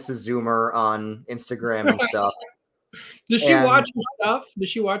future Mrs. Zoomer on Instagram and stuff. Does she watch your stuff? Does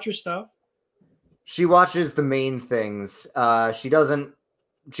she watch your stuff? She watches the main things. She doesn't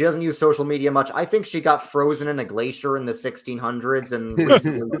use social media much. I think she got frozen in a glacier in the 1600s and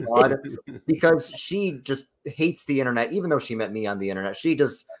recently thawed because she just hates the internet. Even though she met me on the internet, she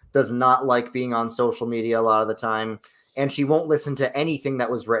just does not like being on social media a lot of the time. And she won't listen to anything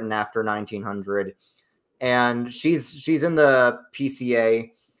that was written after 1900. And she's in the PCA.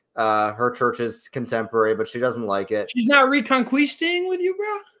 Her church is contemporary, but she doesn't like it. She's not reconquisting with you,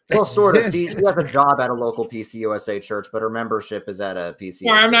 bro? Well, sort of. She has a job at a local PCUSA church, but her membership is at a PCA.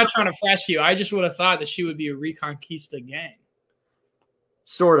 Well, I'm not trying to press you. I just would have thought that she would be a Reconquista gang.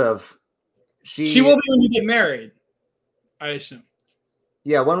 Sort of. She will be when you get married, I assume.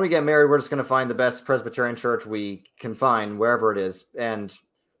 Yeah, when we get married, we're just going to find the best Presbyterian church we can find, wherever it is. And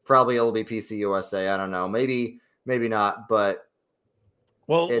probably it'll be PCUSA. I don't know. Maybe not, but...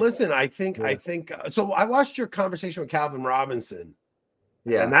 Well, listen, I think so I watched your conversation with Calvin Robinson.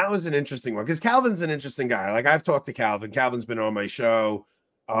 Yeah. And that was an interesting one because Calvin's an interesting guy. Like, I've talked to Calvin. Calvin's been on my show.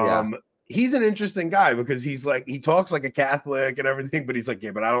 He's an interesting guy because he's like, he talks like a Catholic and everything, but he's like,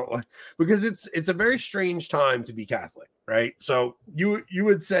 yeah, but I don't like, because it's a very strange time to be Catholic, right? So you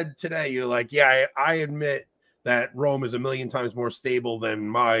had said today, you're like, yeah, I admit that Rome is a million times more stable than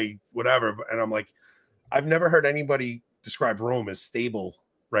my whatever. And I'm like, I've never heard anybody describe Rome as stable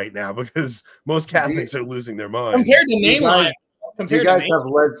right now, because most Catholics are losing their mind. Compared to mainline. Do you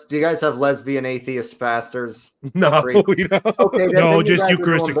guys have lesbian atheist pastors? No, we don't. Okay, no, just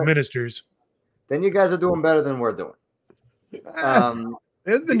Eucharistic ministers. Then you guys are doing better than we're doing.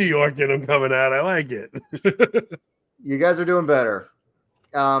 There's the New York in them coming out. I like it. You guys are doing better.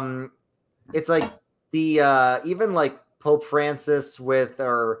 It's like the even like Pope Francis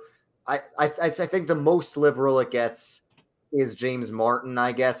I think the most liberal it gets is James Martin,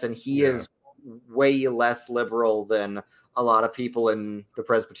 I guess, and he is way less liberal than a lot of people in the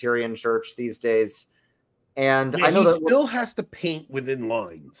Presbyterian Church these days. And I know he still has to paint within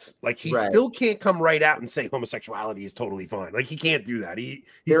lines. Like he still can't come right out and say homosexuality is totally fine. Like he can't do that. He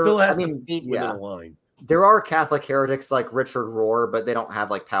still has to paint within a line. There are Catholic heretics like Richard Rohr, but they don't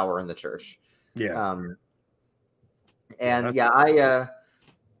have like power in the church. Yeah.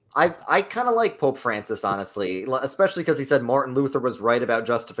 I kind of like Pope Francis, honestly, especially because he said Martin Luther was right about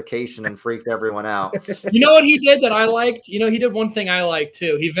justification and freaked everyone out. You know what he did that I liked? You know, he did one thing I liked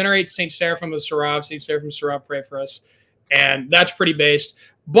too. He venerates St. Seraphim of Sarov. St. Seraphim of Sarov, pray for us. And that's pretty based.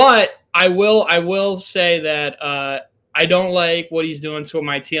 But I will say that I don't like what he's doing to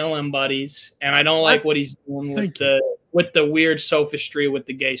my TLM buddies. And I don't like what he's doing with the weird sophistry with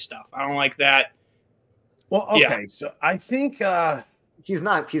the gay stuff. I don't like that. Well, okay. So I think... He's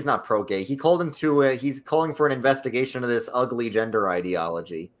not pro-gay. He's calling for an investigation of this ugly gender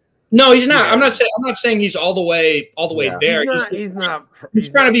ideology. No, he's not. Yeah. I'm not saying he's all the way there. He's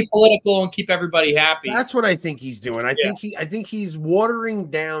trying to be political and keep everybody happy. That's what I think he's doing. I think he's watering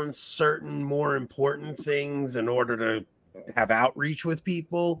down certain more important things in order to have outreach with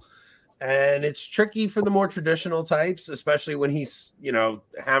people. And it's tricky for the more traditional types, especially when he's,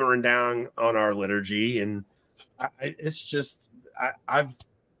 hammering down on our liturgy. And it's just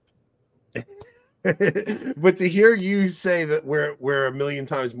but to hear you say that we're a million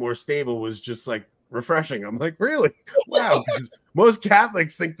times more stable was just like refreshing. I'm like, really? Wow. Because most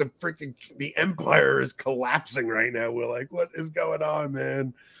Catholics think the empire is collapsing right now. We're like, what is going on,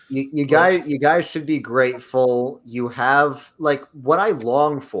 man? You guys should be grateful. You have like what I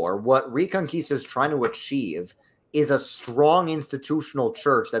long for, what Reconquista is trying to achieve is a strong institutional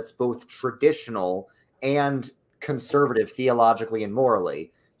church that's both traditional and conservative theologically and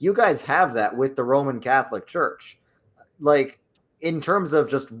morally. You guys have that with the Roman Catholic Church. Like in terms of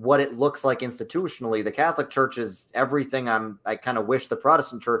just what it looks like institutionally, the Catholic Church is everything I kind of wish the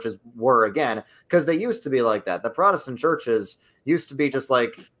Protestant churches were again, because they used to be like that. The Protestant churches used to be just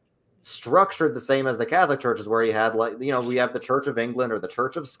like structured the same as the Catholic churches, where you had we have the Church of England or the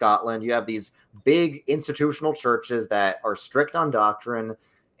Church of Scotland. You have these big institutional churches that are strict on doctrine,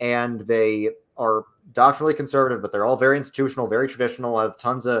 and they are doctrinally conservative, but they're all very institutional, very traditional, have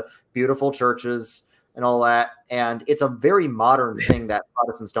tons of beautiful churches and all that. And it's a very modern thing that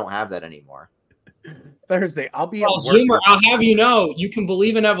Protestants don't have that anymore. Thursday, I'll be Zoomer, I'll have you know, you can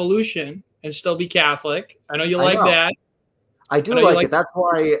believe in evolution and still be Catholic. I know you like that. I do like it. That's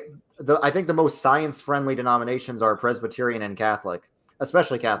why I think the most science-friendly denominations are Presbyterian and Catholic,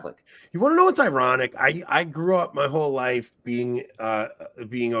 especially Catholic. You want to know what's ironic? I grew up my whole life being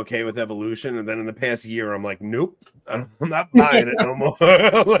okay with evolution, and then in the past year, I'm like, nope, I'm not buying it no more.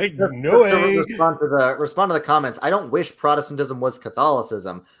 I'm like, no way. Respond to the comments. I don't wish Protestantism was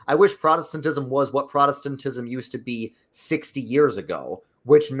Catholicism. I wish Protestantism was what Protestantism used to be 60 years ago,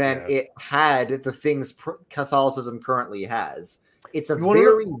 which meant it had the things Catholicism currently has. It's a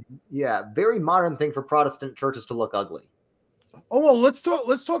very modern thing for Protestant churches to look ugly. Oh, well, let's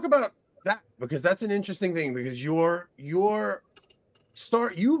talk about that, because that's an interesting thing, because you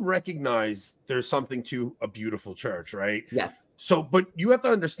recognize there's something to a beautiful church, right? Yeah. So, but you have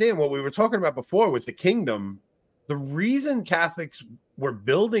to understand what we were talking about before with the kingdom. The reason Catholics were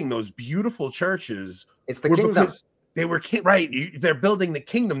building those beautiful churches is the kingdom. Because they were right. They're building the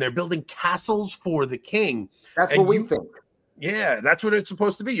kingdom. They're building castles for the king. That's what we think. Yeah, that's what it's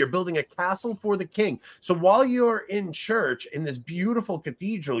supposed to be. You're building a castle for the king. So while you're in church in this beautiful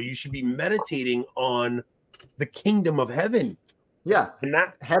cathedral, you should be meditating on the kingdom of heaven. Yeah. And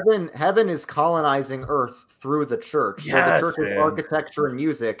that heaven is colonizing earth through the church. Yes, so the church's architecture and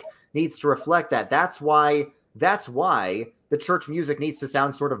music needs to reflect that. That's why the church music needs to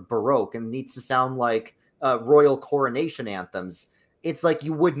sound sort of Baroque and needs to sound like royal coronation anthems. It's like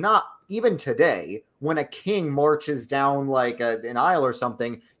you would not even today, when a king marches down like an aisle or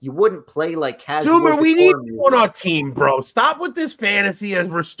something, you wouldn't play like casual. Zoomer, we need you on our team, bro. Stop with this fantasy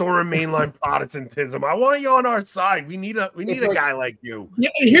of restoring mainline Protestantism. I want you on our side. We need a guy like you.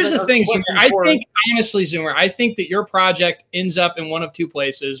 Yeah, here's the thing, Zoomer. I think, honestly, Zoomer, I think that your project ends up in one of two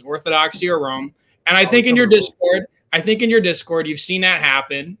places, Orthodoxy or Rome. And I think in your Discord, you've seen that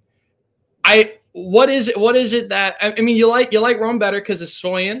happen. What is it that, I mean, you like Rome better because of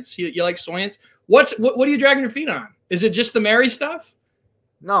Soyance. You like Soyance. What are you dragging your feet on? Is it just the Mary stuff?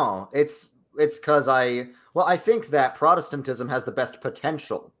 No, it's because I think that Protestantism has the best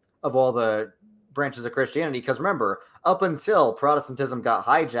potential of all the branches of Christianity. Because remember, up until Protestantism got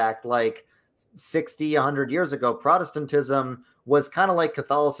hijacked like 60, 100 years ago, Protestantism was kind of like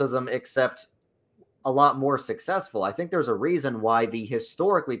Catholicism, except a lot more successful. I think there's a reason why the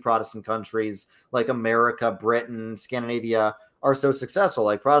historically Protestant countries like America, Britain, Scandinavia are so successful.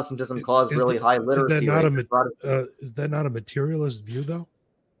 Like Protestantism caused really high literacy rates. Is that not a materialist view, though?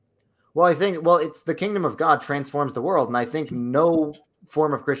 Well, I think, it's the kingdom of God transforms the world. And I think no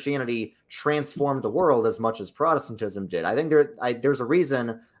form of Christianity transformed the world as much as Protestantism did. I think there's a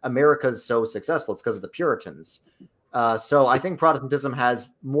reason America's so successful. It's because of the Puritans. So I think Protestantism has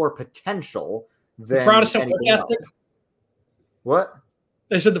more potential than the Protestant work ethic. What?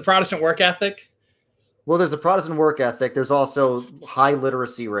 They said the Protestant work ethic. Well, there's a Protestant work ethic. There's also high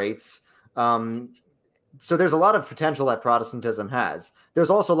literacy rates. So there's a lot of potential that Protestantism has. There's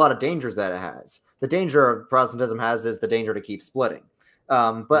also a lot of dangers that it has. The danger of Protestantism is the danger to keep splitting.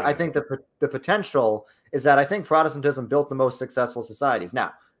 But I think the potential is that I think Protestantism built the most successful societies.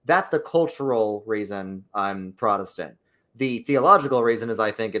 Now, that's the cultural reason I'm Protestant. The theological reason is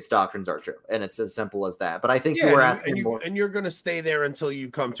I think its doctrines are true, and it's as simple as that. But I think you were asking more, and you're going to stay there until you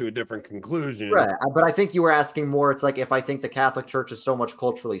come to a different conclusion, right? But I think you were asking more. It's like, if I think the Catholic Church is so much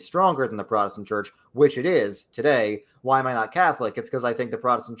culturally stronger than the Protestant Church, which it is today, why am I not Catholic? It's because I think the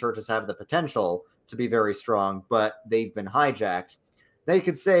Protestant churches have the potential to be very strong, but they've been hijacked. Now you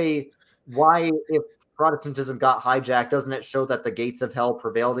could say, why, if Protestantism got hijacked, doesn't it show that the gates of hell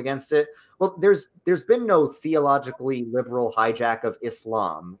prevailed against it? Well, there's been no theologically liberal hijack of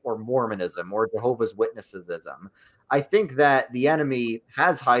Islam or Mormonism or Jehovah's Witnessesism. I think that the enemy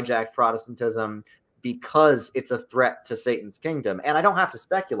has hijacked Protestantism because it's a threat to Satan's kingdom. And I don't have to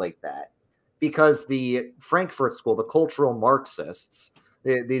speculate that, because the Frankfurt School, the cultural Marxists,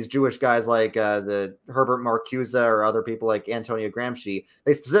 these Jewish guys like the Herbert Marcuse or other people like Antonio Gramsci,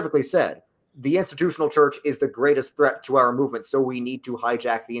 they specifically said, the institutional church is the greatest threat to our movement, so we need to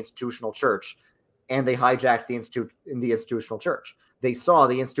hijack the institutional church. And they hijacked the institutional church. They saw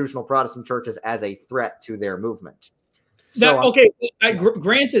the institutional Protestant churches as a threat to their movement.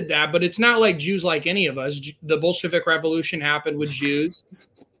 Granted that, but it's not like Jews like any of us. The Bolshevik Revolution happened with Jews.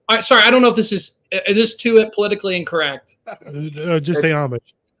 Sorry, I don't know if this is too politically incorrect. Just say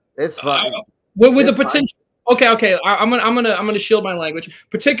homage. It's fine. With the potential. Okay. I'm gonna shield my language.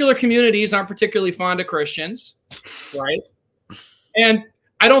 Particular communities aren't particularly fond of Christians, right? And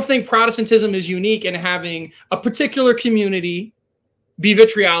I don't think Protestantism is unique in having a particular community be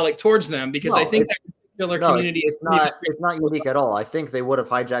vitriolic towards them, because I think that particular community it's not unique at all. I think they would have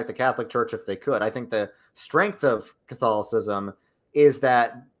hijacked the Catholic Church if they could. I think the strength of Catholicism is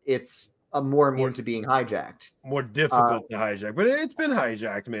that it's more immune to being hijacked. More difficult to hijack, but it's been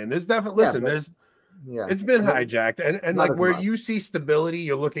hijacked, man. There's definitely it's been hijacked, and like where you see stability,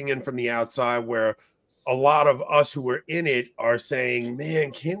 you're looking in from the outside, where a lot of us who are in it are saying, man,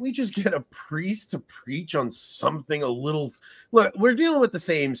 can't we just get a priest to preach on something a little? Look, we're dealing with the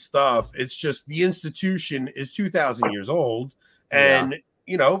same stuff. It's just the institution is 2,000 years old, and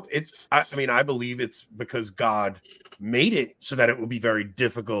you know, I believe it's because God made it so that it will be very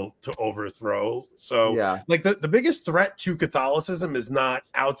difficult to overthrow. So like the biggest threat to Catholicism is not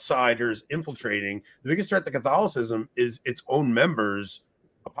outsiders infiltrating. The biggest threat to Catholicism is its own members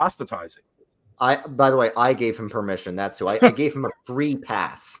apostatizing. By the way, I gave him permission. That's who I gave him a free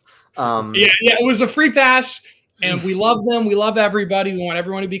pass. It was a free pass, and we love them. We love everybody. We want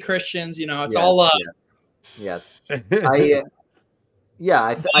everyone to be Christians. You know, it's all love. Yes. I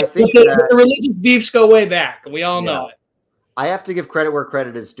think the religious beefs go way back. We all know it. I have to give credit where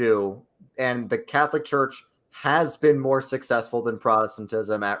credit is due, and the Catholic Church has been more successful than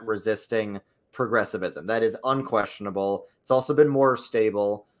Protestantism at resisting progressivism. That is unquestionable. It's also been more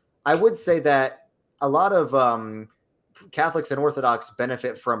stable. I would say that a lot of Catholics and Orthodox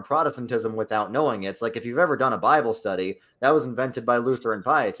benefit from Protestantism without knowing it. It's like, if you've ever done a Bible study, that was invented by Lutheran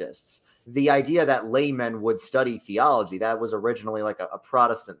pietists. The idea that laymen would study theology, that was originally like a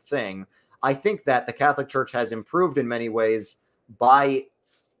Protestant thing. I think that the Catholic Church has improved in many ways by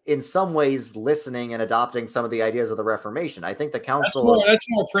in some ways listening and adopting some of the ideas of the Reformation. I think the council that's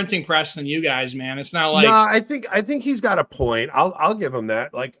more printing press than you guys, man. It's not like, no, I think he's got a point. I'll give him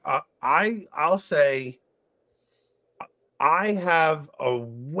that. Like I'll say I have a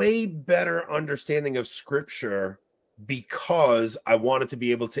way better understanding of Scripture because I wanted to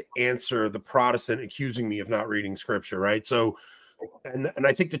be able to answer the Protestant accusing me of not reading Scripture, right? So, and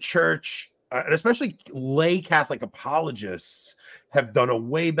I think the church, and especially lay Catholic apologists, have done a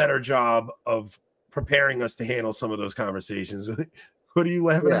way better job of preparing us to handle some of those conversations. What are you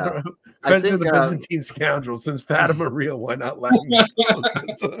laughing at? Credit to the Byzantine scoundrel. Since Fatima real, why not laugh?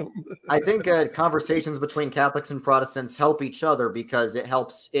 I think conversations between Catholics and Protestants help each other because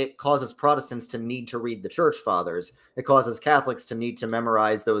it causes Protestants to need to read the Church Fathers. It causes Catholics to need to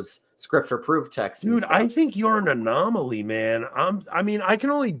memorize those scripture proof texts. Dude, I think you're an anomaly, man. I mean, I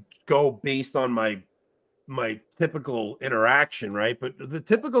can only go based on my typical interaction, right? But the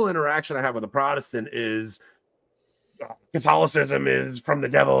typical interaction I have with a Protestant is Catholicism is from the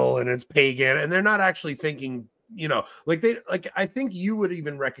devil and it's pagan, and they're not actually thinking, I think you would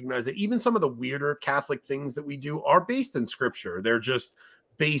even recognize that even some of the weirder Catholic things that we do are based in Scripture. They're just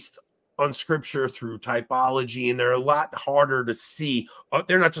based on Scripture through typology, and they're a lot harder to see.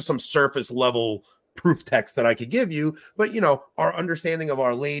 They're not just some surface level proof text that I could give you, but our understanding of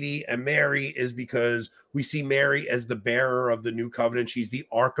Our Lady and Mary is because we see Mary as the bearer of the new covenant. She's the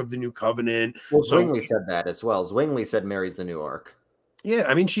ark of the new covenant. Well, Zwingli said that as well. Zwingli said Mary's the new ark. Yeah,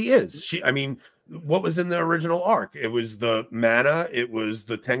 I mean, she is. What was in the original ark? It was the manna, it was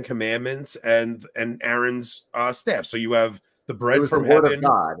the 10 Commandments, and Aaron's staff. So you have the bread from heaven. Word of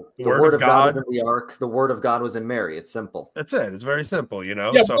God. The word of God was in the ark. The word of God was in Mary. It's simple. That's it. It's very simple,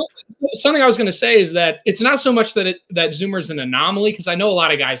 Yeah, so something I was going to say is that it's not so much that Zoomer's an anomaly, because I know a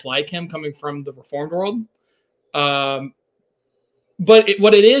lot of guys like him coming from the Reformed world. But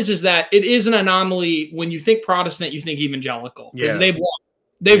what it is that it is an anomaly. When you think Protestant, you think evangelical, because they've won.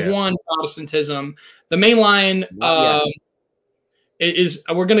 They've won Protestantism. The main line is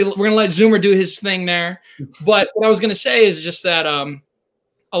we're gonna let Zoomer do his thing there. But what I was gonna say is just that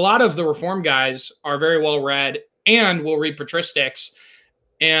a lot of the Reformed guys are very well read and will read patristics,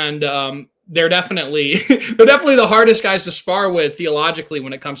 and they're definitely the hardest guys to spar with theologically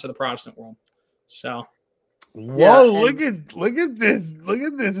when it comes to the Protestant world. So. Whoa! Look at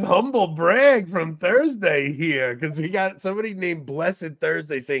this humble brag from Thursday here, because he got somebody named Blessed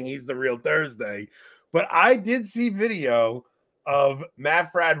Thursday saying he's the real Thursday. But I did see video of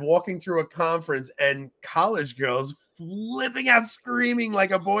Matt Fradd walking through a conference and college girls flipping out, screaming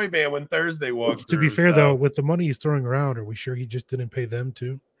like a boy band when Thursday walked through. To be fair, though, with the money he's throwing around, are we sure he just didn't pay them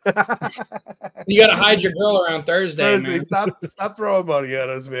too? You got to hide your girl around Thursday, man. Stop throwing money at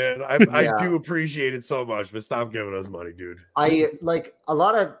us, man. I do appreciate it so much, but stop giving us money, dude. I want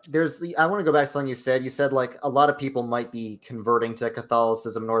to go back to something you said. You said like a lot of people might be converting to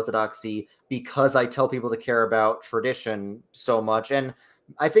Catholicism and Orthodoxy because I tell people to care about tradition so much. And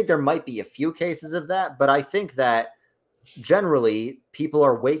I think there might be a few cases of that, but I think that generally people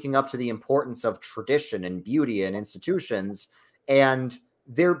are waking up to the importance of tradition and beauty and institutions, and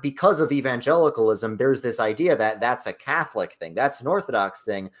because of evangelicalism, there's this idea that that's a Catholic thing, that's an Orthodox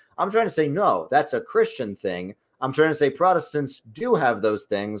thing. I'm trying to say, no, that's a Christian thing. I'm trying to say Protestants do have those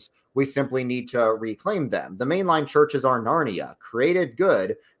things. We simply need to reclaim them. The mainline churches are Narnia, created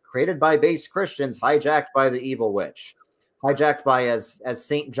good, created by base Christians, hijacked by the evil witch, hijacked by, as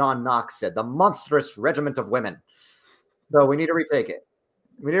St. John Knox said, the monstrous regiment of women. So we need to retake it.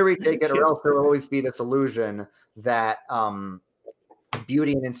 We need to retake it, or else there will always be this illusion that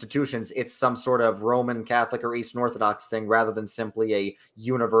beauty and institutions, it's some sort of Roman Catholic or Eastern Orthodox thing rather than simply a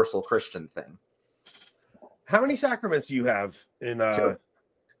universal Christian thing. How many sacraments do you have in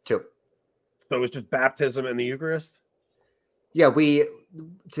Two. So it's just baptism and the Eucharist? Yeah,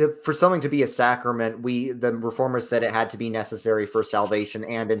 for something to be a sacrament, the Reformers said it had to be necessary for salvation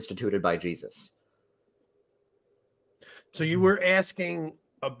and instituted by Jesus. So you were asking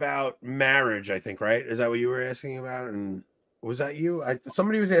about marriage, I think, right? Is that what you were asking about? And was that you?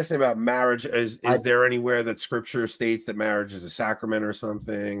 Somebody was asking about marriage. Is there anywhere that Scripture states that marriage is a sacrament or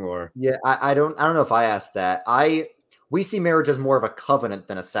something? Or I don't know if I asked that. We see marriage as more of a covenant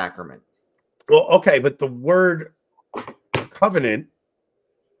than a sacrament. Well, okay, but the word covenant,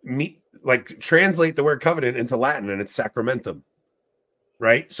 translate the word covenant into Latin, and it's sacramentum,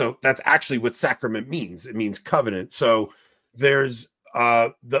 right? So that's actually what sacrament means. It means covenant. So there's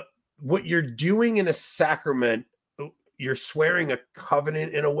what you're doing in a sacrament. You're swearing a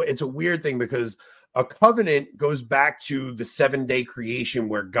covenant in a way. It's a weird thing because a covenant goes back to the 7-day creation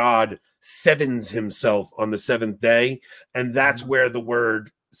where God sevens himself on the 7th day. And that's where the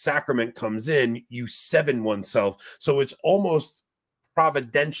word sacrament comes in, you seven oneself. So it's almost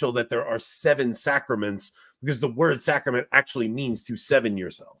providential that there are 7 sacraments, because the word sacrament actually means to seven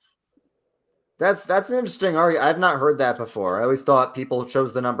yourself. That's an interesting argument. I've not heard that before. I always thought people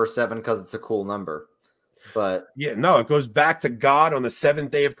chose the number 7 because it's a cool number. But yeah, no, it goes back to God on the 7th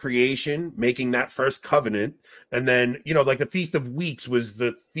day of creation, making that first covenant. And then, you know, like the Feast of Weeks was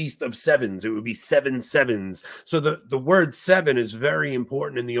the Feast of Sevens. It would be 7 sevens. So the word 7 is very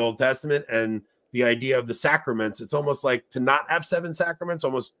important in the Old Testament. And the idea of the sacraments, it's almost like to not have 7 sacraments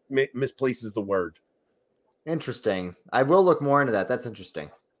almost misplaces the word. Interesting. I will look more into that. That's interesting.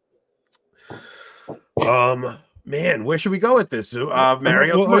 Man, where should we go with this?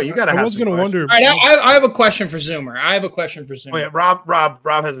 Mario, well, come on, you gotta have. I was going to wonder. All right, I have a question for Zoomer. Oh, yeah,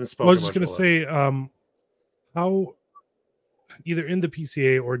 Rob hasn't spoken. I was just going to say, how either in the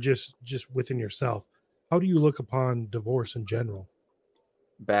PCA or just within yourself, how do you look upon divorce in general?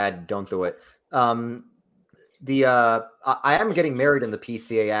 Bad. Don't do it. I am getting married in the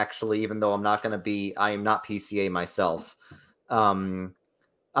PCA, actually, even though I am not PCA myself.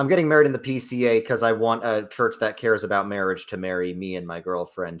 I'm getting married in the PCA because I want a church that cares about marriage to marry me and my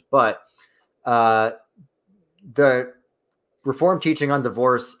girlfriend. But the Reformed teaching on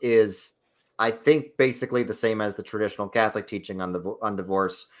divorce is, I think, basically the same as the traditional Catholic teaching on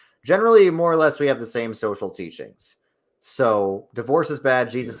divorce. Generally, more or less, we have the same social teachings. So divorce is bad.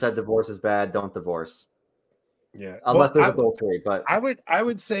 Jesus said divorce is bad. Don't divorce. Yeah, unless there's adultery. But I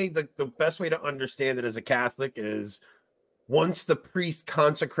would say that the best way to understand it as a Catholic is, once the priest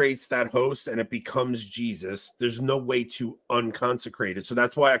consecrates that host and it becomes Jesus, there's no way to unconsecrate it. So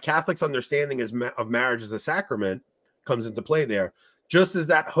that's why a Catholic's understanding of marriage as a sacrament comes into play there. Just as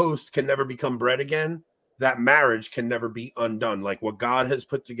that host can never become bread again, that marriage can never be undone. Like what God has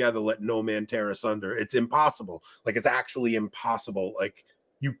put together, let no man tear asunder. It's impossible. Like it's actually impossible. Like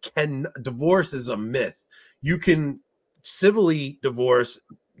divorce is a myth. You can civilly divorce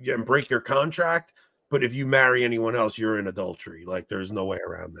and break your contract, but if you marry anyone else, you're in adultery. Like there's no way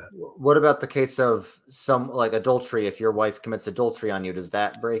around that. What about the case of like adultery? If your wife commits adultery on you, does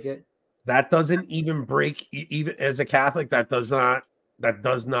that break it? That doesn't even break, even as a Catholic, that does not.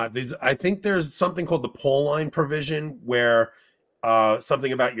 I think there's something called the Pauline provision where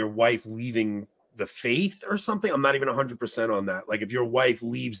something about your wife leaving the faith or something. I'm not even 100% on that. Like if your wife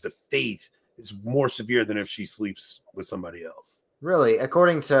leaves the faith, it's more severe than if she sleeps with somebody else. Really?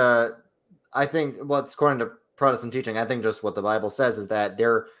 According to Protestant teaching, I think just what the Bible says is that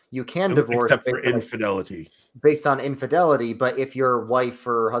you can divorce except for infidelity. Based on infidelity, but if your wife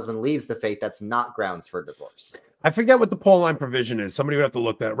or husband leaves the faith, that's not grounds for divorce. I forget what the Pauline provision is. Somebody would have to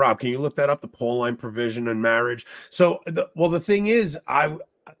look that up. Rob, can you look that up? The Pauline provision in marriage. So, the thing is,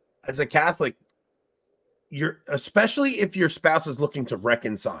 as a Catholic, especially if your spouse is looking to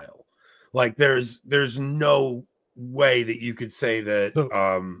reconcile, like there's no way that you could say that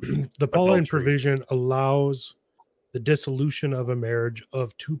the Pauline provision allows the dissolution of a marriage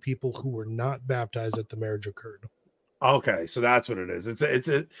of two people who were not baptized at the marriage occurred. Okay, so that's what it is. It's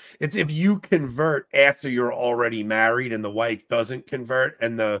if you convert after you're already married and the wife doesn't convert,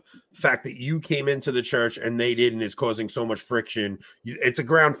 and the fact that you came into the church and they didn't is causing so much friction. It's a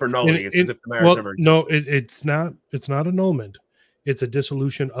ground for nullity. It's as if the marriage never existed. No, it's not. It's not annulment. It's a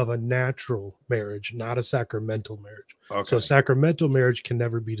dissolution of a natural marriage, not a sacramental marriage. Okay. So a sacramental marriage can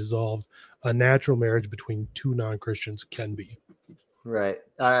never be dissolved. A natural marriage between two non-Christians can be. Right.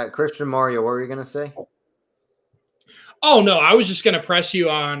 Christian Mario, what were you going to say? Oh, no, I was just going to press you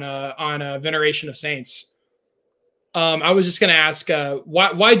on veneration of saints. I was just going to ask,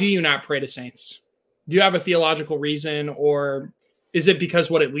 why do you not pray to saints? Do you have a theological reason, or is it because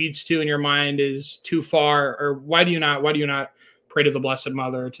what it leads to in your mind is too far, or why do you not pray to the Blessed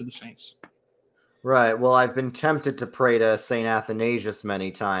Mother or to the saints? Right. Well, I've been tempted to pray to St. Athanasius many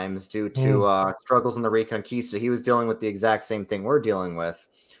times due to struggles in the Reconquista. He was dealing with the exact same thing we're dealing with.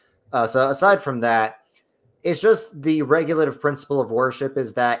 So aside from that, it's just the regulative principle of worship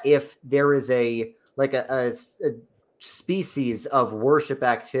is that if there is a species of worship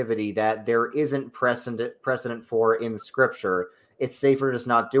activity that there isn't precedent for in Scripture, it's safer to just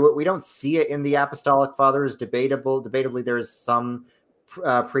not do it. We don't see it in the Apostolic Fathers. Debatably, there's some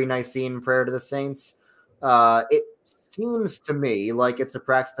pre-Nicene prayer to the saints. It seems to me like it's a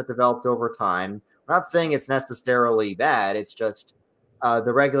practice that developed over time. I'm not saying it's necessarily bad. It's just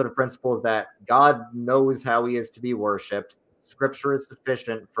the regulative principle is that God knows how he is to be worshipped. Scripture is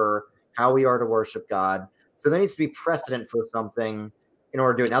sufficient for how we are to worship God. So there needs to be precedent for something in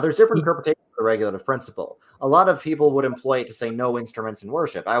order to do it. Now, there's different interpretations the regulative principle. A lot of people would employ it to say no instruments in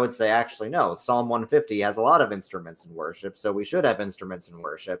worship. I would say, actually, no. Psalm 150 has a lot of instruments in worship, so we should have instruments in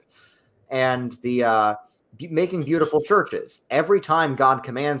worship. And the making beautiful churches. Every time God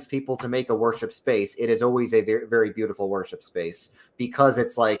commands people to make a worship space, it is always a very, very beautiful worship space, because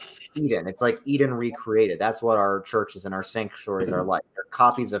it's like Eden. It's like Eden recreated. That's what our churches and our sanctuaries are like. They're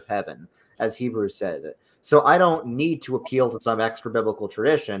copies of heaven, as Hebrews says it. So I don't need to appeal to some extra biblical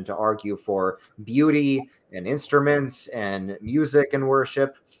tradition to argue for beauty and instruments and music and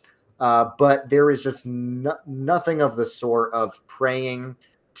worship. But there is just nothing of the sort of praying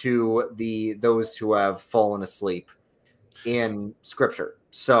to those who have fallen asleep in Scripture.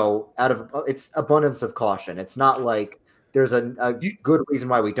 So it's abundance of caution. It's not like there's a good reason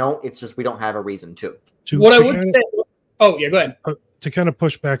why we don't. It's just we don't have a reason to. What I would say. Oh yeah, go ahead. To kind of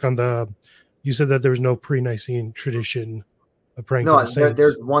push back on you said that there's no pre-Nicene tradition of praying. No, to the saints.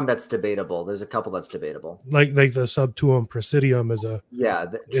 There's one that's debatable. There's a couple that's debatable. Like the Sub Tuum Presidium is a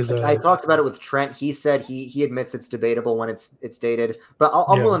I talked about it with Trent. He said he admits it's debatable when it's dated, but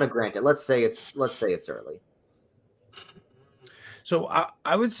I'm willing to grant it. Let's say it's early. So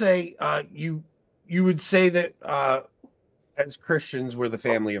I would say you would say that as Christians we're the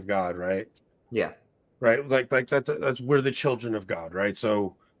family of God, right? Yeah. Right. Like that's we're the children of God, right?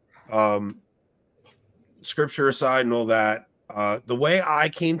 So Scripture aside and all that, the way I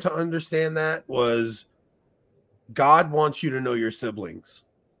came to understand that was God wants you to know your siblings,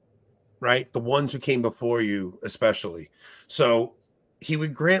 right? The ones who came before you, especially. So he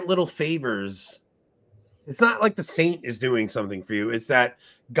would grant little favors. It's not like the saint is doing something for you. It's that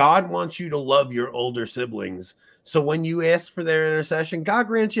God wants you to love your older siblings. So when you ask for their intercession, God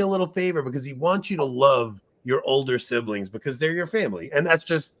grants you a little favor because he wants you to love your older siblings because they're your family. And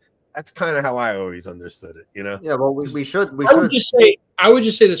that's kind of how I always understood it, you know? Yeah, well, we should. I would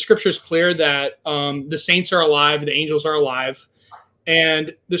just say the Scripture is clear that the saints are alive, the angels are alive,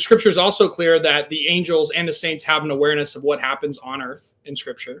 and the Scripture is also clear that the angels and the saints have an awareness of what happens on earth in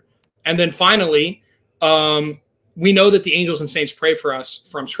Scripture. And then finally, we know that the angels and saints pray for us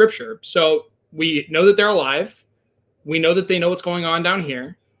from Scripture. So we know that they're alive. We know that they know what's going on down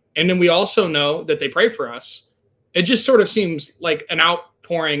here. And then we also know that they pray for us. It just sort of seems like an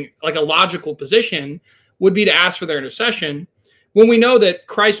outpouring, like a logical position would be to ask for their intercession. When we know that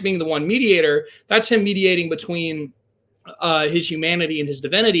Christ being the one mediator, that's him mediating between his humanity and his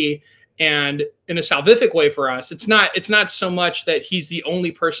divinity, and in a salvific way for us. It's not so much that he's the only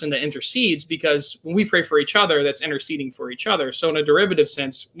person that intercedes, because when we pray for each other, that's interceding for each other. So in a derivative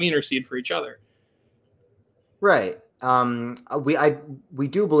sense, we intercede for each other. Right. We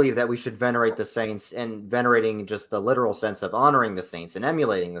do believe that we should venerate the saints, and venerating just the literal sense of honoring the saints and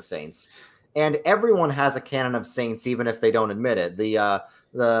emulating the saints. And everyone has a canon of saints, even if they don't admit it.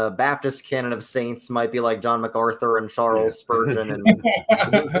 The Baptist canon of saints might be like John MacArthur and Charles Spurgeon and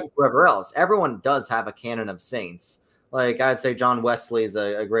whoever else. Everyone does have a canon of saints. Like I'd say John Wesley is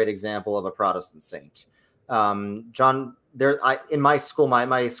a great example of a Protestant saint. In my school,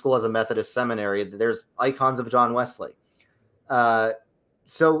 my school is a Methodist seminary. There's icons of John Wesley.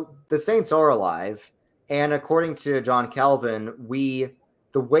 So the saints are alive, and according to John Calvin,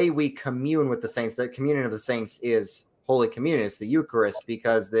 the way we commune with the saints, the communion of the saints is Holy Communion, it's the Eucharist,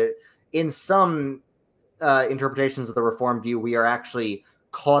 because in some interpretations of the Reformed view, we are actually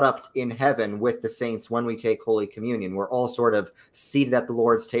caught up in heaven with the saints when we take Holy Communion. We're all sort of seated at the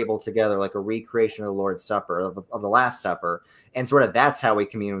Lord's table together, like a recreation of the Lord's Supper, of the Last Supper. And sort of that's how we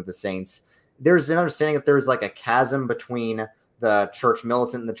commune with the saints. There's an understanding that there's like a chasm between the church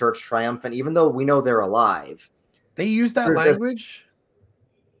militant and the church triumphant, even though we know they're alive. They use that language?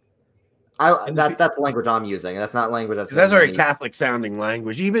 That's the language I'm using. That's not language that's very Catholic sounding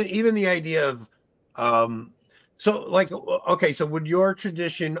language. Even the idea of so would your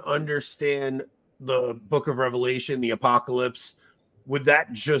tradition understand the book of Revelation, the apocalypse? Would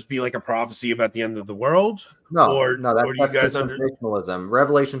that just be like a prophecy about the end of the world? No, that's dispensationalism.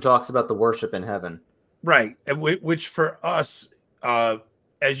 Revelation talks about the worship in heaven. Right. Which for us,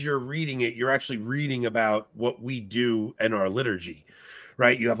 as you're reading it, you're actually reading about what we do in our liturgy.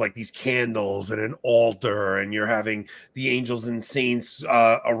 Right, you have like these candles and an altar, and you're having the angels and saints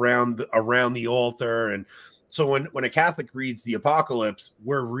around the altar. And so when a Catholic reads the apocalypse,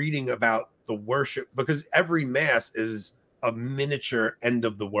 we're reading about the worship, because every mass is a miniature end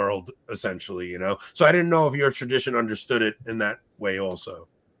of the world, essentially, you know. So I didn't know if your tradition understood it in that way also.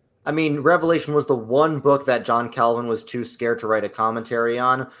 I mean, Revelation was the one book that John Calvin was too scared to write a commentary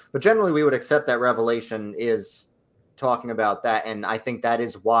on, but generally we would accept that Revelation is talking about that. And I think that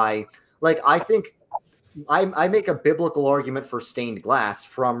is why, like, I think I make a biblical argument for stained glass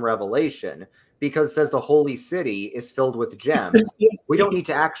from Revelation, because it says the holy city is filled with gems. We don't need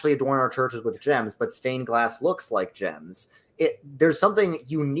to actually adorn our churches with gems, but stained glass looks like gems. There's something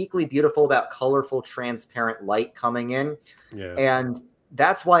uniquely beautiful about colorful, transparent light coming in. Yeah. And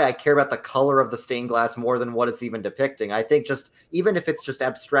that's why I care about the color of the stained glass more than what it's even depicting. I think even if it's just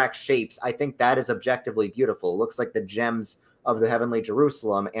abstract shapes, I think that is objectively beautiful. It looks like the gems of the heavenly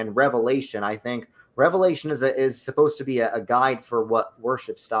Jerusalem. And Revelation, I think Revelation is supposed to be a guide for what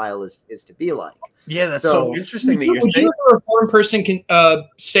worship style is to be like. Yeah, that's so interesting that you're saying. Would you, a Reformed person, can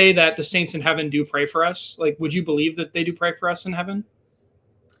say that the saints in heaven do pray for us? Like, would you believe that they do pray for us in heaven?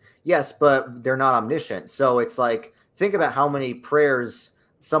 Yes, but they're not omniscient. So it's like, think about how many prayers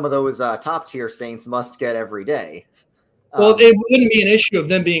some of those top tier saints must get every day. Well, it wouldn't be an issue of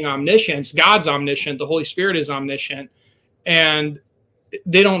them being omniscient. God's omniscient. The Holy Spirit is omniscient. And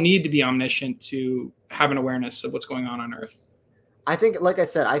they don't need to be omniscient to have an awareness of what's going on earth. I think, like I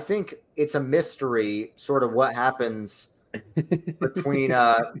said, I think it's a mystery, sort of what happens between.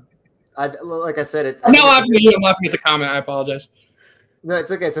 Like I said, I'm not laughing at you. I'm laughing at the comment. I apologize. No,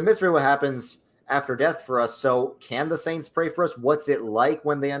 it's okay. It's a mystery what happens after death for us. So, can the saints pray for us? What's it like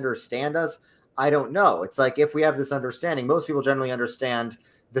when they understand us? I don't know. It's like, if we have this understanding, most people generally understand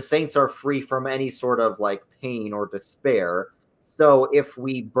the saints are free from any sort of like pain or despair. So if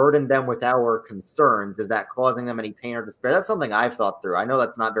we burden them with our concerns, is that causing them any pain or despair? That's something I've thought through. I know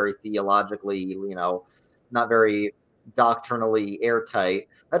that's not very theologically, not very doctrinally airtight.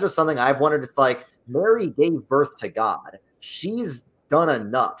 That's just something I've wondered. It's like, Mary gave birth to God. She's done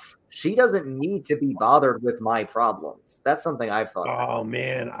enough. She doesn't need to be bothered with my problems. That's something I've thought about. Oh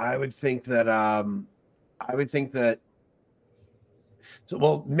man, I would think that so,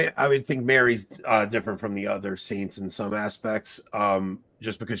 well, I would think Mary's different from the other saints in some aspects,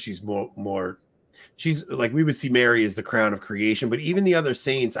 just because she's more, she's like, we would see Mary as the crown of creation, but even the other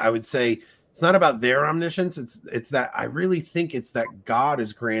saints, I would say it's not about their omniscience. It's that I really think it's that God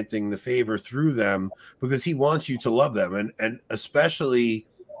is granting the favor through them because he wants you to love them. And especially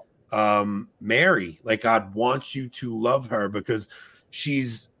Mary, like God wants you to love her because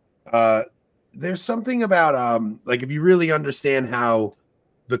she's, there's something about like, if you really understand how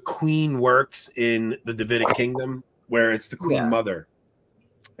the queen works in the Davidic kingdom, where it's the queen mother,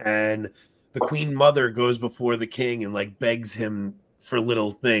 and the queen mother goes before the king and like begs him for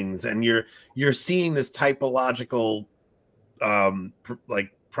little things, and you're seeing this typological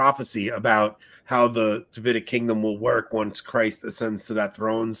like prophecy about how the Davidic kingdom will work once Christ ascends to that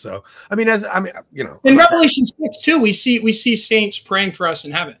throne. So I mean, in Revelation 6 too, we see saints praying for us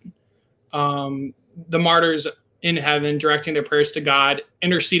in heaven. The martyrs in heaven directing their prayers to God,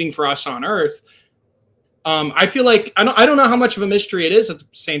 interceding for us on earth. I feel like I don't know how much of a mystery it is that the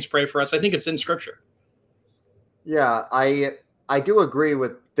saints pray for us. I think it's in Scripture. Yeah, I do agree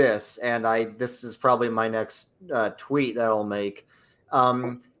with this, and this is probably my next tweet that I'll make.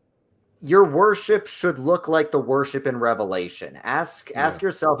 Your worship should look like the worship in Revelation. Ask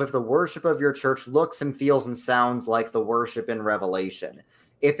yourself if the worship of your church looks and feels and sounds like the worship in Revelation.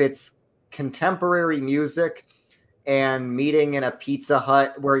 If it's contemporary music and meeting in a Pizza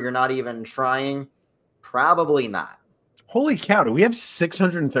Hut where you're not even trying, probably not. Holy cow, do we have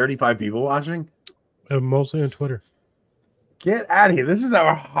 635 people watching? Mostly on Twitter. Get out of here. This is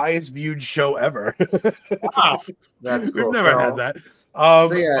our highest viewed show ever. Wow. That's cool. We've never had that.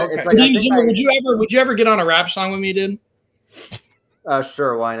 So yeah, okay. it's like, would you ever get on a rap song with me, dude?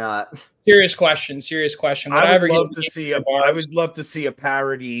 Sure, why not? Serious question. I would love to see a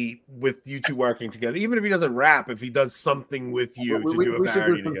parody with you two working together. Even if he doesn't rap, if he does something with you to do a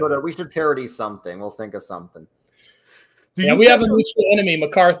parody together. We should parody something. We'll think of something. We have a mutual enemy,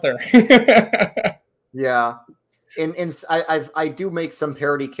 MacArthur. Yeah. I do make some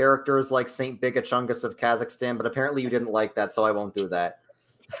parody characters like Saint Bigachungus of Kazakhstan, but apparently you didn't like that, so I won't do that.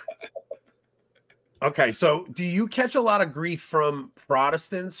 Okay, so do you catch a lot of grief from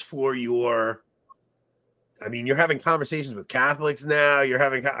Protestants for your? I mean, you're having conversations with Catholics now. You're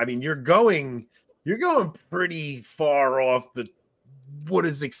going pretty far off what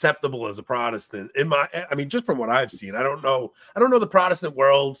is acceptable as a Protestant. Just from what I've seen, I don't know the Protestant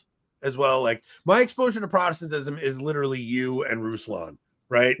world as well. Like, my exposure to Protestantism is literally you and Ruslan,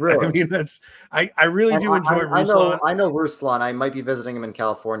 right? Really? I mean, I really do enjoy Ruslan. I know Ruslan. I might be visiting him in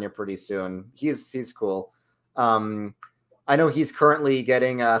California pretty soon. He's cool. I know he's currently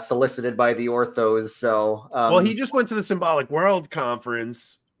getting solicited by the orthos. So, well, he just went to the Symbolic World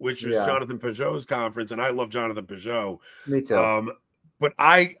Conference, which was Jonathan Peugeot's conference, and I love Jonathan Peugeot. Me too. But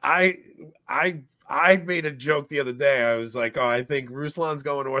I I made a joke the other day. I was like, "Oh, I think Ruslan's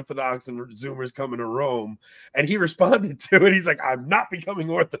going Orthodox and Zoomer's coming to Rome," and he responded to it. He's like, "I'm not becoming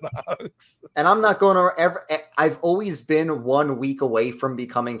Orthodox," and I'm not going to ever. I've always been 1 week away from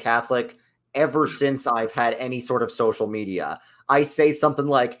becoming Catholic ever since I've had any sort of social media. I say something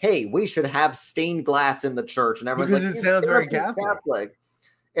like, "Hey, we should have stained glass in the church," and everyone's because like, it sounds very Catholic.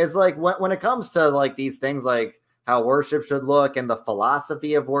 It's like when it comes to like these things, like how worship should look and the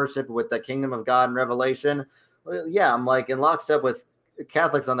philosophy of worship with the kingdom of God and Revelation. Yeah, I'm like in lockstep with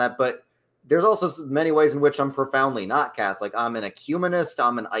Catholics on that, but there's also many ways in which I'm profoundly not Catholic. I'm an ecumenist.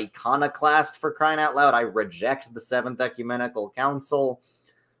 I'm an iconoclast, for crying out loud. I reject the Seventh Ecumenical Council.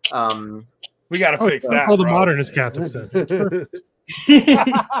 We got to fix that. All the modernist Catholics then.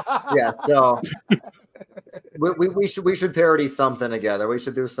 Yeah, so we should parody something together. We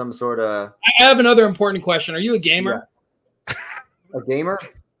should do some sort of. I have another important question. Are you a gamer? Yeah. A gamer?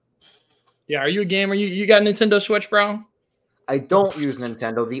 Yeah, are you a gamer? You got a Nintendo Switch, bro? I don't use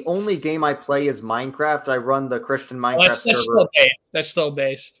Nintendo. The only game I play is Minecraft. I run the Christian Minecraft server. Still based. That's still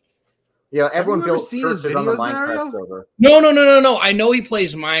based. Yeah, everyone built churches on the Minecraft server. No. I know he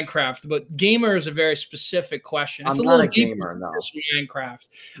plays Minecraft, but gamer is a very specific question. It's I'm a not little a gamer, no. Minecraft.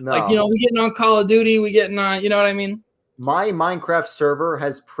 No. Like, we getting on Call of Duty, we getting on, you know what I mean? My Minecraft server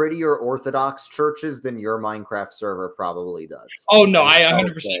has prettier Orthodox churches than your Minecraft server probably does. Oh, no, I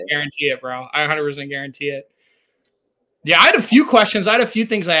 100% guarantee it, bro. I 100% guarantee it. Yeah, I had a few questions. I had a few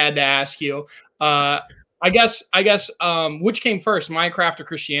things I had to ask you. I guess. Which came first, Minecraft or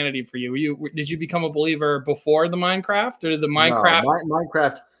Christianity for you? Did you become a believer before the Minecraft, or did the Minecraft? No,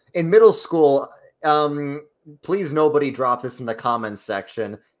 Minecraft in middle school. Please, nobody drop this in the comments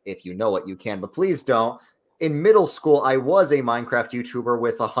section. If you know it, you can, but please don't. In middle school, I was a Minecraft YouTuber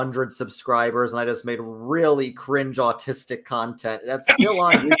with 100 subscribers, and I just made really cringe autistic content. That's still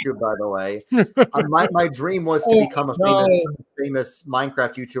on YouTube, by the way. My dream was to become a famous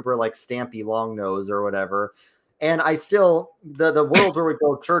Minecraft YouTuber like Stampy Longnose or whatever. And I still, the world where we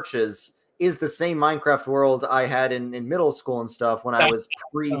build churches is the same Minecraft world I had in middle school and stuff when I was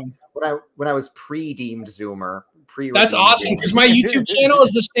pre-deemed Zoomer. That's awesome, because my YouTube channel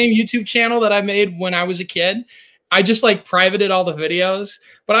is the same YouTube channel that I made when I was a kid. I just like privated all the videos,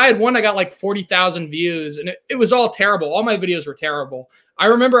 but I had one that got like 40,000 views, and it was all terrible. All my videos were terrible. I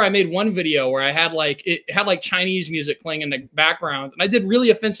remember I made one video where I had it had Chinese music playing in the background, and I did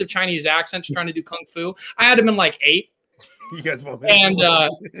really offensive Chinese accents trying to do kung fu. I had them in like 8. You guys won't.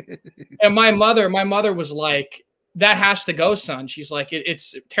 And my mother was like, "That has to go, son." She's like,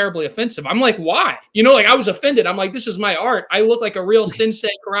 it's terribly offensive. I'm like, why? I was offended. I'm like, this is my art. I look like a real sensei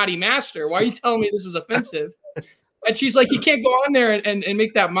karate master. Why are you telling me this is offensive? And she's like, you can't go on there and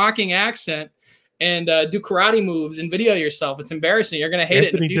make that mocking accent and do karate moves and video yourself. It's embarrassing. You're going to hate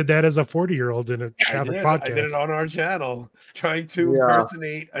Anthony it. did that as a 40-year-old in a Catholic podcast. I did it on our channel, trying to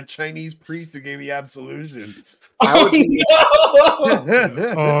impersonate a Chinese priest who gave me absolution. Oh, it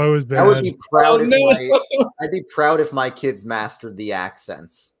was bad. I would be proud I'd be proud if my kids mastered the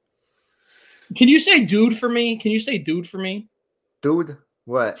accents. Can you say dude for me? Dude?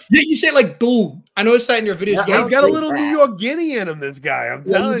 What? Yeah, you say like dude. I noticed that in your videos. Yeah, he's got a little New York Guinea in him, this guy. I'm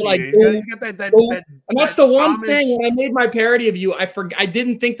telling you. He's got that and that's the one thing when I made my parody of you, I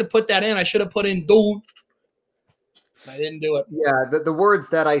didn't think to put that in. I should have put in dude. I didn't do it. Yeah, the words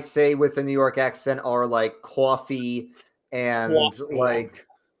that I say with the New York accent are like coffee and like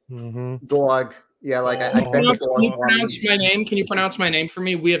dog. Yeah, like can you pronounce my name? Can you pronounce my name for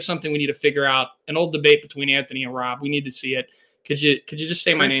me? We have something we need to figure out. An old debate between Anthony and Rob. We need to see it. Could you just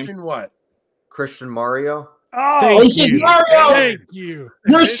say my name? Christian what? Christian Mario. Oh, he says Mario. Thank you.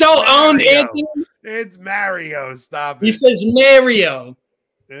 You're so owned, Anthony. It's Mario. Stop it. He says Mario.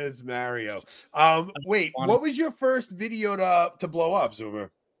 It's Mario. Wait, what was your first video to blow up, Zoomer?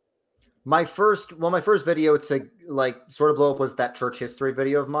 My first video to sort of blow up was that church history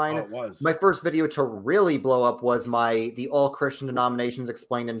video of mine. Oh, it was. My first video to really blow up was the all Christian denominations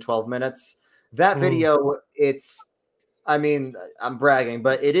explained in 12 minutes. That video, I'm bragging,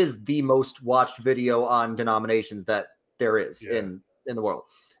 but it is the most watched video on denominations that there is in the world.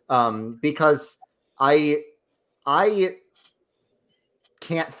 Because I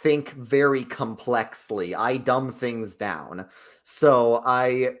can't think very complexly. I dumb things down. So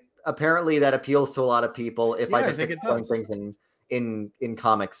apparently that appeals to a lot of people if I just explain things in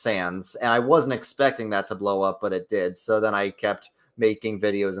Comic Sans. And I wasn't expecting that to blow up, but it did. So then I kept making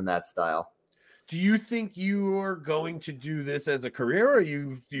videos in that style. Do you think you're going to do this as a career, or are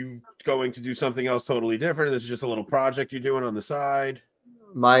you going to do something else totally different? This is just a little project you're doing on the side?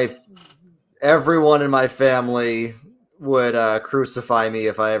 Everyone in my family crucify me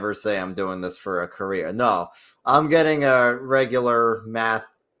if I ever say I'm doing this for a career. No, I'm getting a regular math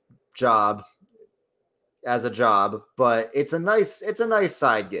job as a job, but it's a nice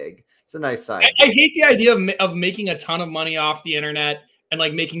side gig. It's a nice side. I hate the idea of making a ton of money off the internet and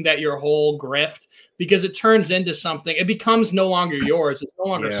like making that your whole grift, because it turns into something. It becomes no longer yours. It's no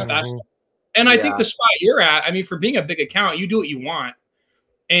longer special. And I think the spot you're at, I mean, for being a big account, you do what you want.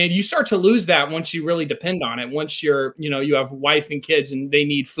 And you start to lose that once you really depend on it. Once you're, you have wife and kids and they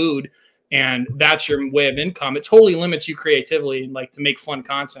need food and that's your way of income, it totally limits you creatively, like to make fun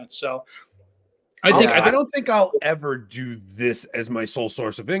content. So I don't think I'll ever do this as my sole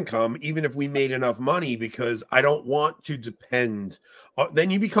source of income, even if we made enough money, because I don't want to depend.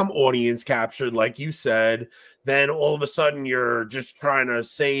 Then you become audience captured, like you said. Then all of a sudden you're just trying to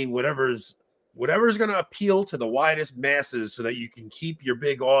say whatever's going to appeal to the widest masses so that you can keep your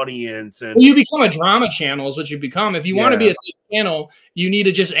big audience. And you become a drama channel is what you become. If you want to be a big channel, you need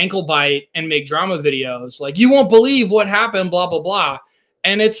to just ankle bite and make drama videos. Like, you won't believe what happened, blah, blah, blah.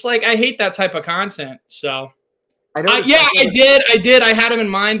 And it's like, I hate that type of content. So I did. I had him in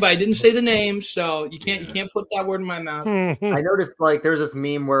mind, but I didn't say the name. So you can't put that word in my mouth. I noticed like there's this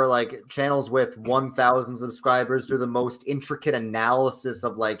meme where like channels with 1,000 subscribers do the most intricate analysis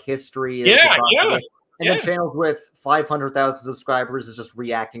of like history. And then channels with 500,000 subscribers is just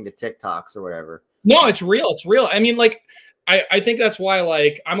reacting to TikToks or whatever. No, it's real. It's real. I mean, like, I think that's why,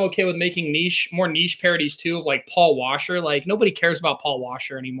 like, I'm okay with making more niche parodies too, of like Paul Washer. Like, nobody cares about Paul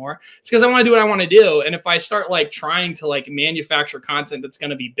Washer anymore. It's because I want to do what I want to do. And if I start like trying to like manufacture content that's going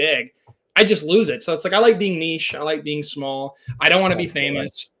to be big, I just lose it. So it's like, I like being niche. I like being small. I don't want to be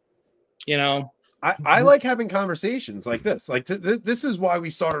famous, I like having conversations like this. Like this is why we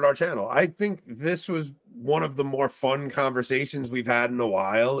started our channel. I think this was one of the more fun conversations we've had in a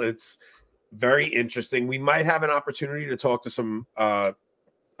while. It's very interesting. We might have an opportunity to talk to some well,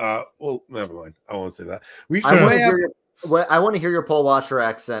 never mind. I won't say that. I want to hear your Paul Washer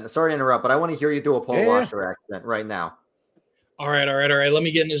accent. Sorry to interrupt, but I want to hear you do a Paul Washer accent right now. All right. Let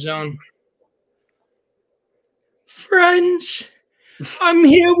me get in the zone. Friends, I'm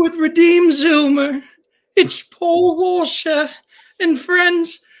here with Redeemed Zoomer. It's Paul Washer. And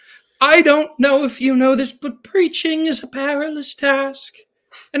friends, I don't know if you know this, but preaching is a perilous task.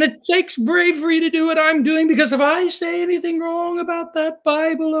 And it takes bravery to do what I'm doing, because if I say anything wrong about that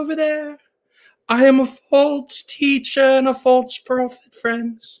Bible over there, I am a false teacher and a false prophet,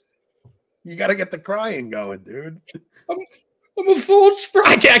 friends. You got to get the crying going, dude. I'm a false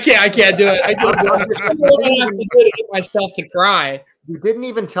prophet. I can't do it. I have to do it to get myself to cry. You didn't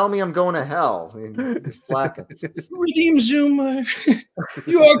even tell me I'm going to hell. You're slacking. Redeemed Zoomer.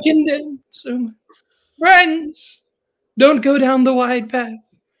 You are condemned, Zoomer. Friends, don't go down the wide path.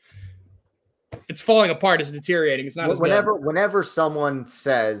 It's falling apart. It's deteriorating. It's not as good. Whenever someone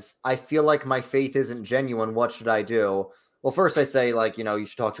says, I feel like my faith isn't genuine, what should I do? Well, first I say, like, you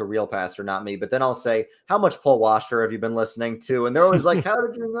should talk to a real pastor, not me. But then I'll say, how much Paul Washer have you been listening to? And they're always like, how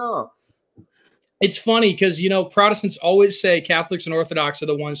did you know? It's funny because, Protestants always say Catholics and Orthodox are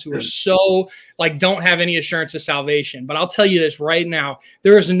the ones who are so, like, don't have any assurance of salvation. But I'll tell you this right now.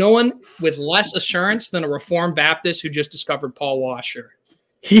 There is no one with less assurance than a Reformed Baptist who just discovered Paul Washer.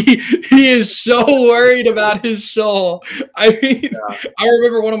 He is so worried about his soul. I mean, I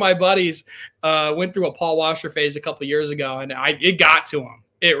remember one of my buddies went through a Paul Washer phase a couple years ago, and it got to him.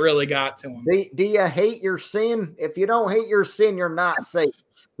 It really got to him. Do you hate your sin? If you don't hate your sin, you're not safe.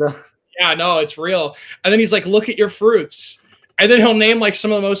 Yeah, no, it's real. And then he's like, look at your fruits. And then he'll name like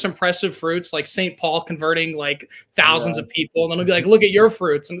some of the most impressive fruits, like St. Paul converting like thousands of people. And then he'll be like, look at your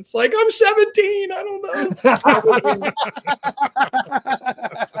fruits. And it's like, I'm 17. I don't know.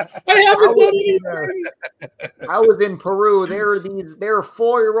 I haven't done anything. I was in Peru. There are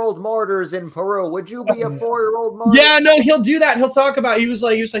 4-year-old martyrs in Peru. Would you be a 4-year-old martyr? Yeah, no, he'll do that. He'll talk about, he was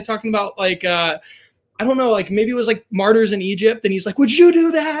talking about like, I don't know, like maybe it was like martyrs in Egypt. And he's like, would you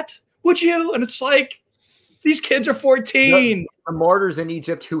do that? Would you? And it's like, these kids are 14. The martyrs in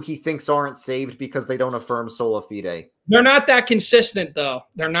Egypt who he thinks aren't saved because they don't affirm sola fide. They're not that consistent, though.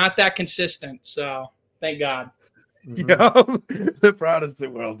 They're not that consistent. So thank God. The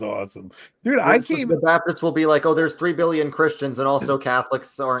Protestant world's awesome. Dude, The Baptists will be like, oh, there's 3 billion Christians, and also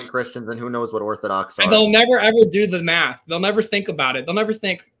Catholics aren't Christians, and who knows what Orthodox are. And they'll never, ever do the math. They'll never think about it. They'll never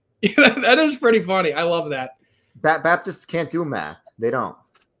think. That is pretty funny. I love that. Baptists can't do math. They don't.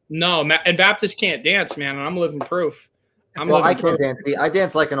 No, and Baptists can't dance, man, and I'm living proof. I can't dance. I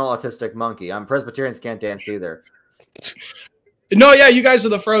dance like an autistic monkey. Presbyterians can't dance either. No, yeah, you guys are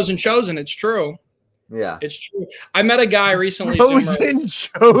the frozen chosen. It's true. Yeah, it's true. I met a guy recently. Chosen.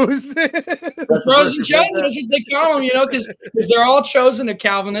 Frozen chosen, that's what they call them, you know, because they're all chosen. They're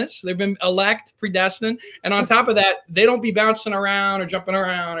Calvinists. They've been elect, predestined, and on top of that, they don't be bouncing around or jumping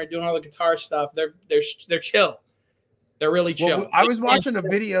around or doing all the guitar stuff. They're chill. They're really chill. Well, I was watching a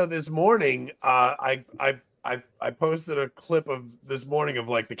video this morning. I posted a clip of this morning of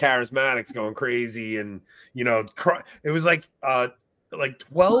like the charismatics going crazy, and you know, it was like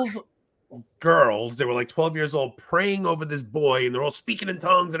 12 girls. They were like 12 years old, praying over this boy, and they're all speaking in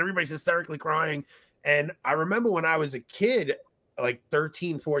tongues, and everybody's hysterically crying. And I remember when I was a kid, like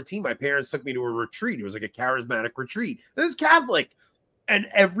 13, 14, my parents took me to a retreat. It was like a charismatic retreat. It was Catholic, and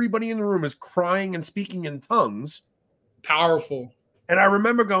everybody in the room is crying and speaking in tongues. Powerful. And I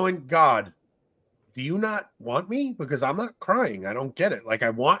remember going, God, do you not want me? Because I'm not crying. I don't get it. Like,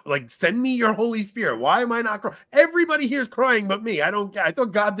 send me your Holy Spirit. Why am I not crying? Everybody here is crying but me. I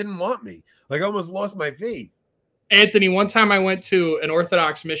thought God didn't want me. Like, I almost lost my faith. Anthony, one time I went to an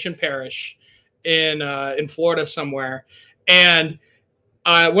Orthodox mission parish in Florida somewhere. And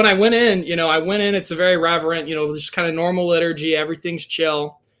when I went in, it's a very reverent, just kind of normal liturgy. Everything's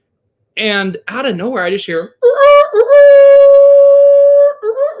chill. And out of nowhere, I just hear,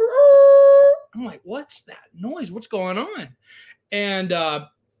 I'm like, what's that noise? What's going on? And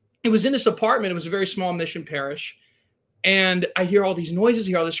it was in this apartment. It was a very small mission parish. And I hear all these noises,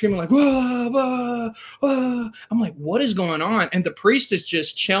 hear all this screaming, like, wah, wah, wah. I'm like, what is going on? And the priest is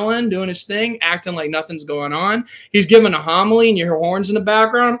just chilling, doing his thing, acting like nothing's going on. He's giving a homily, and you hear horns in the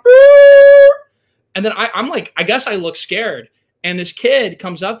background. And then I'm like, I guess I look scared. And this kid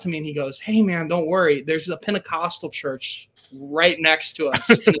comes up to me, and he goes, hey, man, don't worry. There's a Pentecostal church right next to us.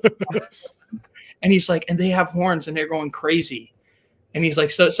 And he's like, and they have horns, and they're going crazy. And he's like,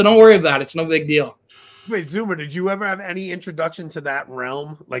 so don't worry about it. It's no big deal. Wait, Zoomer, did you ever have any introduction to that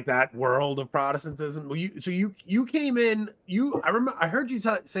realm, like that world of Protestantism? Well, you came in. I remember I heard you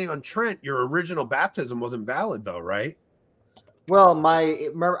say on Trent your original baptism wasn't valid, though, right? Well,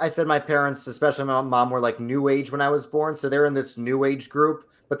 I said my parents, especially my mom, were like New Age when I was born, so they're in this New Age group,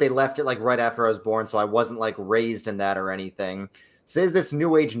 but they left it like right after I was born, so I wasn't like raised in that or anything. So there's this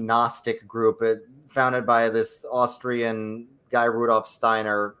New Age Gnostic group founded by this Austrian guy, Rudolf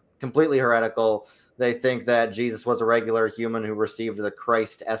Steiner, completely heretical. They think that Jesus was a regular human who received the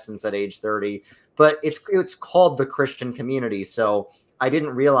Christ essence at age 30, but it's called the Christian community. So I didn't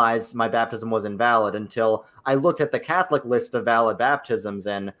realize my baptism was invalid until I looked at the Catholic list of valid baptisms,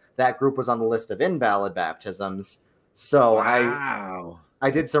 and that group was on the list of invalid baptisms. So wow. I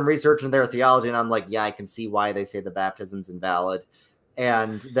did some research in their theology, and I'm like, yeah, I can see why they say the baptism's invalid.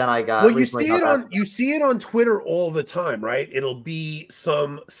 And then I got you see it on Twitter all the time, right? It'll be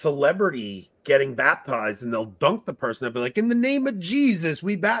some celebrity getting baptized, and they'll dunk the person. They'll be like, in the name of Jesus,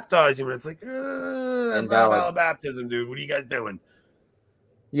 we baptize you. And it's like, that's not valid baptism, dude. What are you guys doing?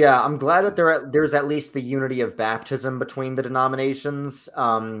 Yeah, I'm glad that there's at least the unity of baptism between the denominations.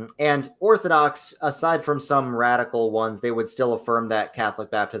 And Orthodox, aside from some radical ones, they would still affirm that Catholic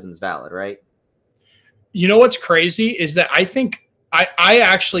baptism is valid, right? You know what's crazy is that I think I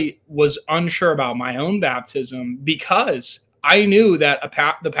actually was unsure about my own baptism because I knew that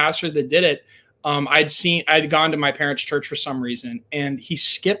the pastor that did it, I'd gone to my parents' church for some reason, and he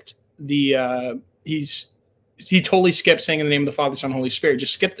skipped he totally skipped saying in the name of the Father, Son, Holy Spirit,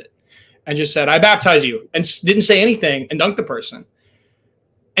 just skipped it and just said, I baptize you, and didn't say anything and dunked the person.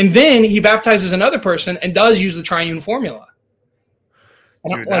 And then he baptizes another person and does use the triune formula.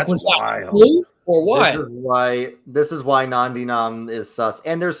 Dude, that's was wild. That blue or what? This is why non-denom is sus.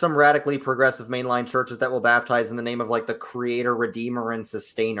 And there's some radically progressive mainline churches that will baptize in the name of like the Creator, Redeemer, and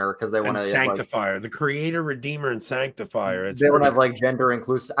Sustainer because they want to sanctifier, the Creator, Redeemer, and Sanctifier. They want to have like gender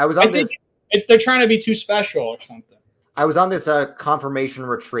inclusive. They're trying to be too special or something. I was on this confirmation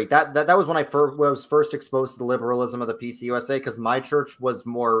retreat. That was when I was first exposed to the liberalism of the PCUSA because my church was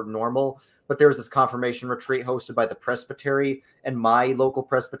more normal. But there was this confirmation retreat hosted by the Presbyterian, and my local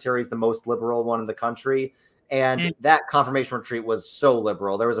Presbyterian is the most liberal one in the country. And that confirmation retreat was so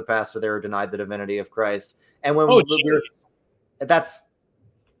liberal. There was a pastor there who denied the divinity of Christ. And when that's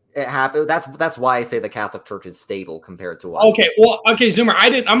why I say the Catholic Church is stable compared to us. Okay, Zoomer,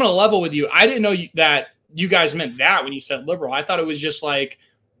 I'm going to level with you. I didn't know that you guys meant that when you said liberal. I thought it was just like,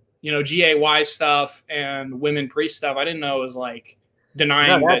 GAY stuff and women priest stuff. I didn't know it was like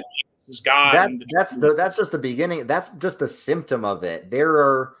denying that Jesus is God. That's just the beginning. That's just the symptom of it.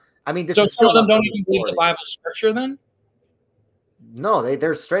 So some of them don't even believe the Bible scripture then? No,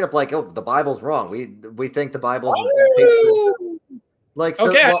 they're straight up like, oh, the Bible's wrong. We think the Bible's like, so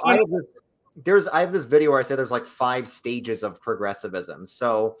okay. I have this video where I say there's like 5 stages of progressivism.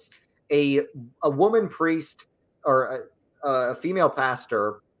 So a woman priest or a female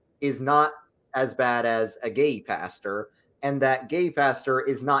pastor is not as bad as a gay pastor, and that gay pastor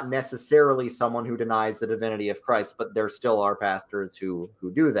is not necessarily someone who denies the divinity of Christ, but there still are pastors who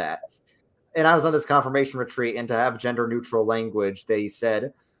do that. And I was on this confirmation retreat, and to have gender neutral language, they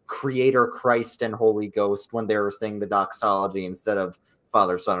said Creator, Christ, and Holy Ghost when they were saying the doxology instead of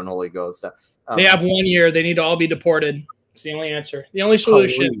Father, Son, and Holy Ghost. They have 1 year. They need to all be deported. It's the only answer. The only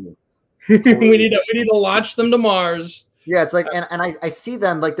solution. we need to launch them to Mars. Yeah, it's like, and I see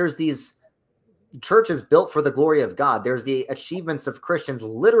them like there's these churches built for the glory of God. There's the achievements of Christians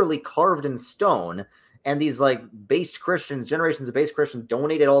literally carved in stone. And these like based Christians, generations of based Christians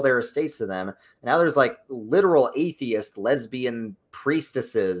donated all their estates to them. And now there's like literal atheist, lesbian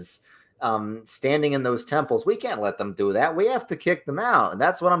priestesses standing in those temples. We can't let them do that. We have to kick them out. And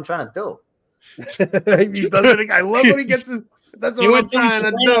that's what I'm trying to do. I love when he gets his, that's what I'm trying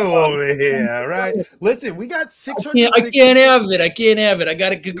to do over here, right? Listen, we got 600. I can't have it. I can't have it. I got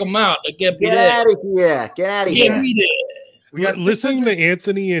to kick them out. I can't be there. Get out of here. Get out of here. We got listening to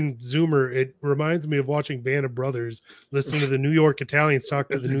Anthony and Zoomer, it reminds me of watching Band of Brothers, listening to the New York Italians talk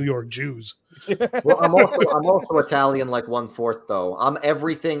to the New York Jews. Well, I'm also Italian like 1/4 though. I'm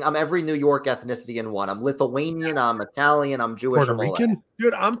everything. I'm every New York ethnicity in one. I'm Lithuanian. I'm Italian. I'm Jewish. Puerto Rican.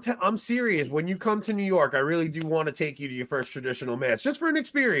 Dude, I'm serious. When you come to New York, I really do want to take you to your first traditional mass, just for an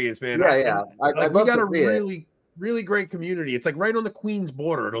experience, man. Yeah, I'd love we got to a really great community. It's like right on the Queens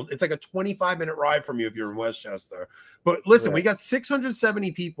border. It's like a 25-minute ride from you if you're in Westchester. But listen, we got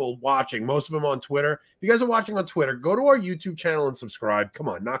 670 people watching, most of them on Twitter. If you guys are watching on Twitter, go to our YouTube channel and subscribe. Come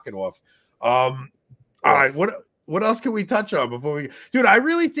on, knock it off. All right, what else can we touch on before we? Dude, I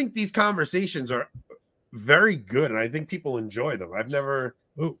really think these conversations are very good, and I think people enjoy them. I've never.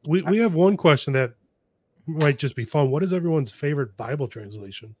 We have one question that might just be fun. What is everyone's favorite Bible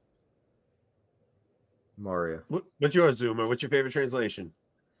translation? Mario. What's yours, Zuma? What's your favorite translation?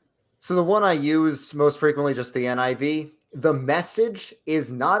 So the one I use most frequently, just the NIV. The Message is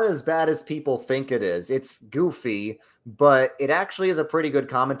not as bad as people think it is. It's goofy, but it actually is a pretty good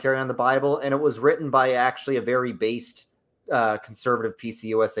commentary on the Bible, and it was written by actually a very based conservative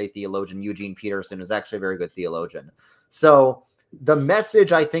PCUSA theologian, Eugene Peterson, who's actually a very good theologian. So the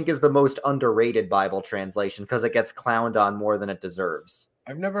Message, I think, is the most underrated Bible translation because it gets clowned on more than it deserves.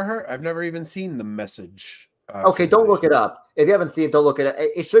 I've never even seen the Message. Okay, don't look it up. If you haven't seen it, don't look at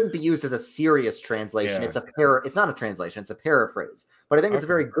it. It shouldn't be used as a serious translation. Yeah. It's not a translation, it's a paraphrase. But I think it's a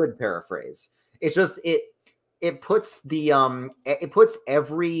very good paraphrase. It's just it puts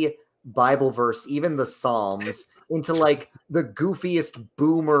every Bible verse, even the Psalms, into like the goofiest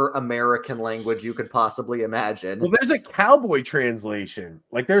boomer American language you could possibly imagine. Well, there's a cowboy translation.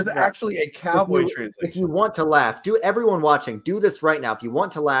 Like there's actually a cowboy translation. If you want to laugh, everyone watching, do this right now. If you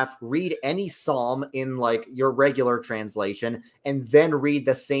want to laugh, read any psalm in like your regular translation and then read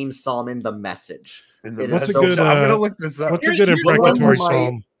the same psalm in the Message. I'm gonna look this up. What's a good imprecatory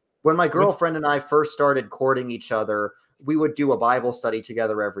psalm? When my girlfriend and I first started courting each other, we would do a Bible study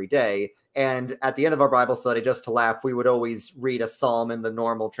together every day. And at the end of our Bible study, just to laugh, we would always read a psalm in the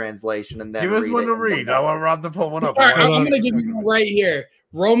normal translation. And then give us one to read. I want Rob to pull one up. All right, I'm going to give you one right here.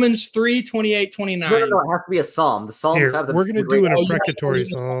 Romans 3, 28, 29. No, it has to be a psalm. The psalms have the. We're going to do an imprecatory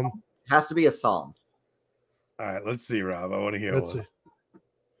psalm. It has to be a psalm. All right, let's see, Rob. I want to hear one.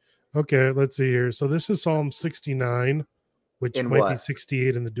 Okay, let's see here. So this is Psalm 69, which might be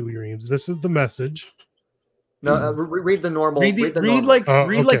 68 in the Dewey Reams. This is the Message. No, read the normal. Read like the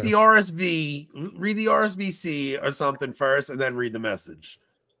RSV. Read the RSVC or something first, and then read the Message.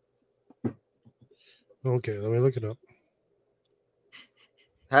 Okay, let me look it up.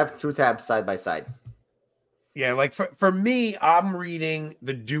 Have two tabs side by side. Yeah, like for me, I'm reading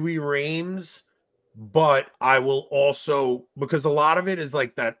the Dewey Reams, but I will also, because a lot of it is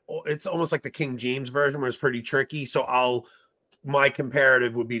like that. It's almost like the King James version, where it's pretty tricky. So my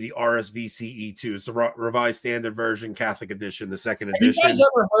comparative would be the RSVCE2. It's the Revised Standard Version, Catholic Edition, the second edition.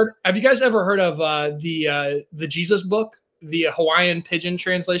 Have you guys ever heard of the Jesus book, the Hawaiian Pidgin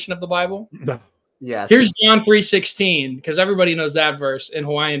translation of the Bible? No. Yes. Here's John 3:16, because everybody knows that verse in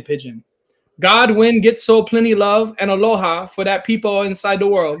Hawaiian Pidgin. God when get so plenty love and aloha for that people inside the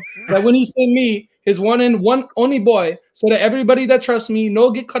world that when he sent me, his one only boy, so that everybody that trusts me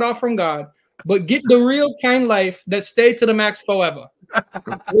no get cut off from God, but get the real kind life that stay to the max forever.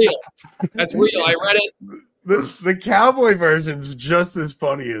 Real. That's real. I read it. The cowboy version's just as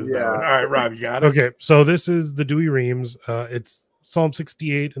funny as that one. All right, Rob, you got it? Okay, so this is the Dewey Reams. It's Psalm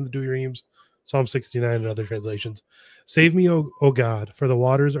 68 in the Dewey Reams, Psalm 69 in other translations. Save me, O God, for the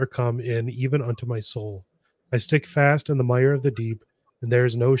waters are come in even unto my soul. I stick fast in the mire of the deep. and there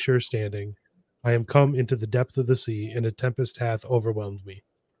is no sure standing. I am come into the depth of the sea, and a tempest hath overwhelmed me.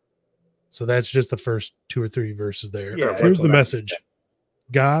 So that's just the first 2 or 3 verses there. Yeah, here's the message.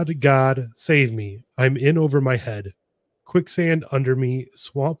 God, God, save me. I'm in over my head. Quicksand under me,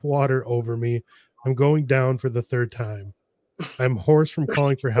 swamp water over me. I'm going down for the 3rd time. I'm hoarse from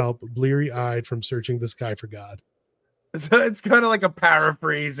calling for help, bleary-eyed from searching the sky for God. It's kind of like a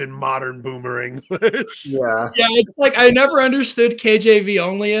paraphrase in modern boomer English. Yeah. Yeah, it's like I never understood KJV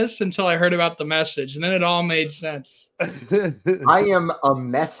onlyists until I heard about the message, and then it all made sense. I am a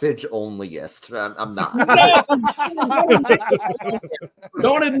message onlyist. I'm not.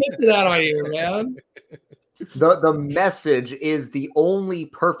 Don't admit to that on here, man. The message is the only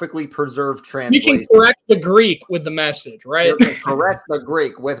perfectly preserved translation. You can correct the Greek with the message, right? You can correct the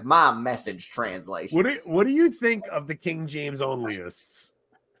Greek with my message translation. What do you think of the King James onlyists?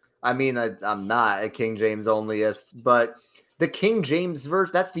 I mean, I'm not a King James onlyist, but the King James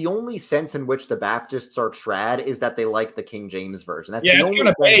version, that's the only sense in which the Baptists are trad, is that they like the King James version. That's it's kind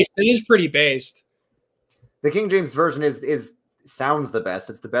of based. It is pretty based. The King James version sounds the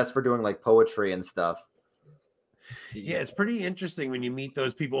best. It's the best for doing like poetry and stuff. Yeah, it's pretty interesting when you meet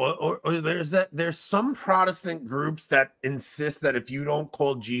those people. Or there's some Protestant groups that insist that if you don't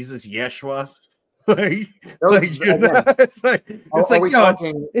call Jesus Yeshua, it's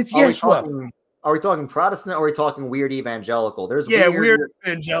Yeshua. Are we talking Protestant or are we talking weird evangelical? There's weird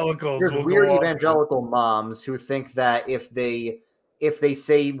evangelicals. There's weird evangelical moms who think that if they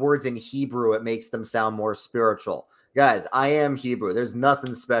say words in Hebrew, it makes them sound more spiritual. Guys, I am Hebrew. There's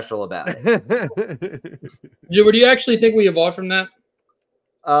nothing special about it. Do you actually think we evolved from that?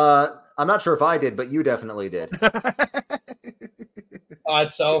 I'm not sure if I did, but you definitely did. Oh,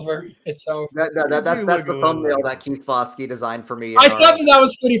 it's over. It's over. That's the thumbnail that Keith Foskey designed for me. I thought that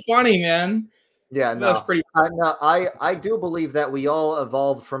was pretty funny, man. Yeah, no, that's pretty funny. I do believe that we all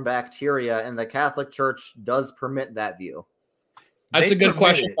evolved from bacteria, and the Catholic Church does permit that view. That's a good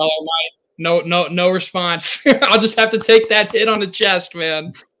question, fellow Mike. No response. I'll just have to take that hit on the chest,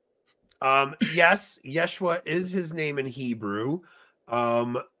 man. Yes, Yeshua is his name in Hebrew.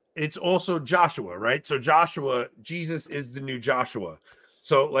 It's also Joshua, right? So Jesus is the new Joshua.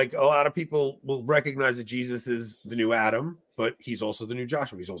 So like a lot of people will recognize that Jesus is the new Adam, but he's also the new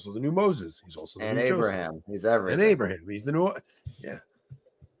Joshua. He's also the new Moses. He's also the new Abraham. Joseph. He's everything. And Abraham. He's the new, yeah.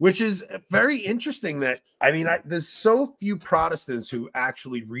 Which is very interesting that, I mean, there's so few Protestants who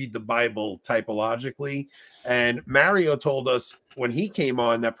actually read the Bible typologically. And Mario told us when he came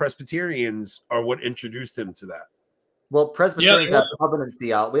on that Presbyterians are what introduced him to that. Well, Presbyterians have covenant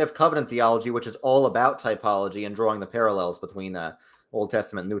theology. We have covenant theology, which is all about typology and drawing the parallels between the Old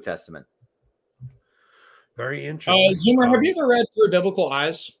Testament and New Testament. Very interesting. Zoomer, have you ever read Through Biblical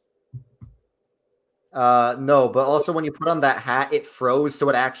Eyes? No, but also when you put on that hat, it froze, so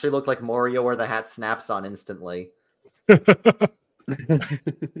it actually looked like Mario, where the hat snaps on instantly. That's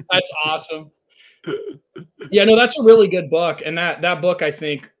awesome. Yeah, no, that's a really good book, and that book I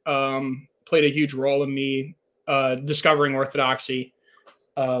think played a huge role in me discovering orthodoxy.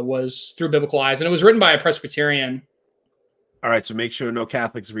 Was Through Biblical Eyes, and it was written by a Presbyterian. All right, so make sure no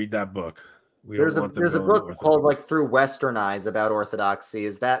Catholics read that book. There's a book called like Through Western Eyes about orthodoxy.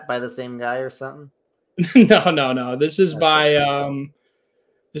 Is that by the same guy or something? No. This is by I'm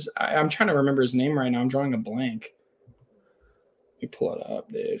trying to remember his name right now. I'm drawing a blank. Let me pull it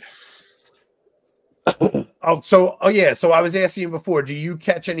up, dude. So I was asking you before, do you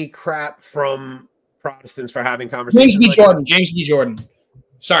catch any crap from Protestants for having conversations? James B. Jordan.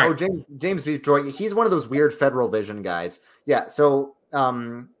 Sorry. Oh, James B. Jordan. He's one of those weird Federal Vision guys. Yeah. So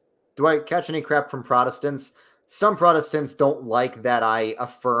do I catch any crap from Protestants? Some Protestants don't like that I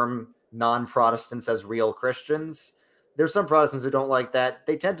affirm non-Protestants as real Christians. There's some Protestants who don't like that.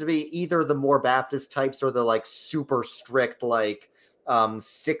 They tend to be either the more Baptist types or the like super strict, like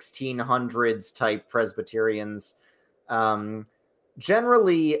 1600s type Presbyterians.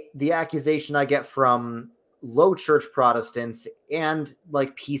 Generally, the accusation I get from low church Protestants and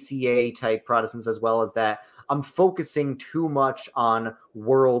like PCA type Protestants, as well as that, I'm focusing too much on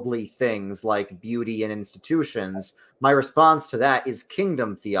worldly things like beauty and institutions. My response to that is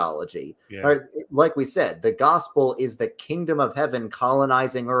kingdom theology. Yeah. Right? Like we said, the gospel is the kingdom of heaven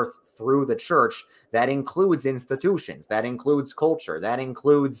colonizing earth through the church. That includes institutions, that includes culture, that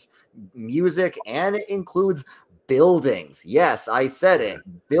includes music, and it includes buildings. Yes, I said it.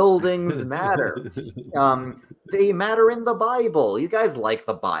 Buildings matter. They matter in the Bible. You guys like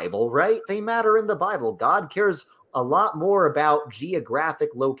the Bible, right? They matter in the Bible. God cares a lot more about geographic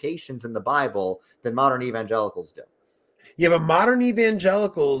locations in the Bible than modern evangelicals do. Yeah, but modern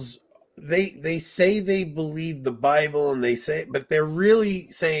evangelicals, they say they believe the Bible, and they say, but they're really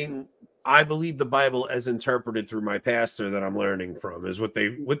saying, I believe the Bible as interpreted through my pastor that I'm learning from, is what they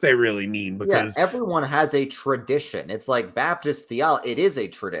really mean. Because everyone has a tradition. It's like Baptist theology. It is a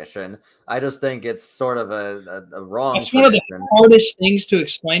tradition. I just think it's sort of a wrong. That's tradition. One of the hardest things to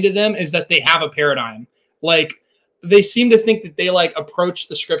explain to them is that they have a paradigm. Like, they seem to think that they like approach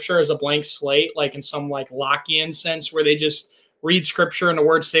the scripture as a blank slate, like in some like Lockean sense, where they just read scripture and the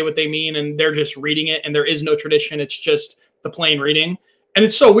words say what they mean, and they're just reading it, and there is no tradition. It's just the plain reading. And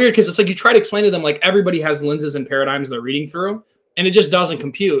it's so weird because it's like you try to explain to them, like, everybody has lenses and paradigms they're reading through, and it just doesn't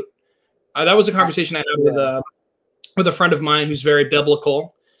compute. That was a conversation I had with a friend of mine who's very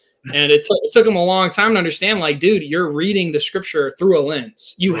biblical, and it took him a long time to understand, like, dude, you're reading the scripture through a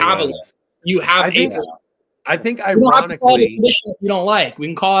lens. You have a lens. You have I think ironically, we don't have to call it a tradition if you don't like. We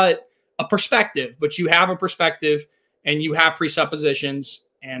can call it a perspective, but you have a perspective and you have presuppositions,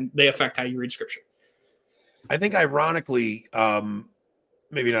 and they affect how you read scripture. I think ironically,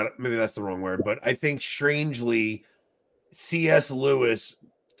 maybe that's the wrong word, but I think strangely, C.S. Lewis,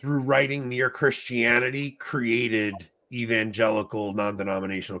 through writing Mere Christianity, created evangelical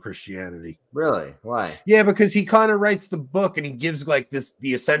non-denominational Christianity. Really? Why? Yeah, because he kind of writes the book and he gives like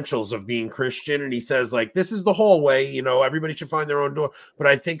the essentials of being Christian, and he says, like, this is the hallway, you know, everybody should find their own door. But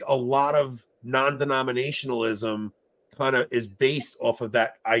I think a lot of non-denominationalism kind of is based off of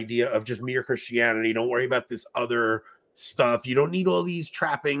that idea of just mere Christianity. Don't worry about this other stuff. You don't need all these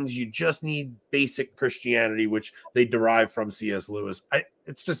trappings. You just need basic Christianity, which they derive from C.S. Lewis.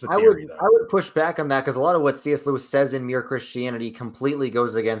 It's just a theory, though. I would push back on that, because a lot of what C.S. Lewis says in Mere Christianity completely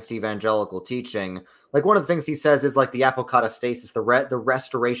goes against evangelical teaching. Like, one of the things he says is like the apokatastasis, the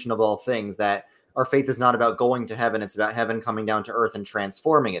restoration of all things, that our faith is not about going to heaven. It's about heaven coming down to earth and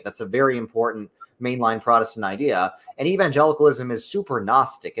transforming it. That's a very important mainline Protestant idea. And evangelicalism is super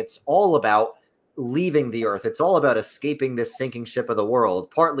Gnostic. It's all about leaving the earth. It's all about escaping this sinking ship of the world.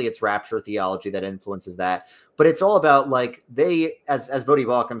 Partly it's rapture theology that influences that, but it's all about, like, they, as Vodi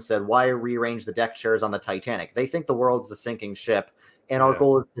Balcom said, why rearrange the deck chairs on the Titanic? They think the world's a sinking ship, and our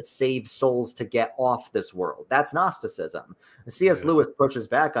goal is to save souls to get off this world. That's Gnosticism. C.S. Lewis pushes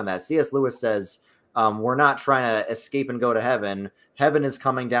back on that. C.S. Lewis says, we're not trying to escape and go to heaven. Heaven is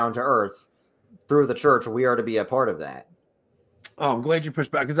coming down to earth through the church. We are to be a part of that. Oh, I'm glad you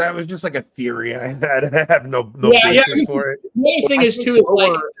pushed back, because that was just like a theory I had. I have no basis for it. The other thing is, too, is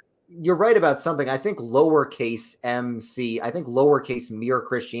like, you're right about something. I think lowercase MC, I think lowercase Mere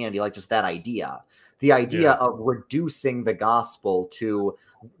Christianity, like just that idea, the idea of reducing the gospel to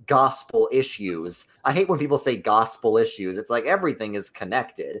gospel issues. I hate when people say gospel issues. It's like everything is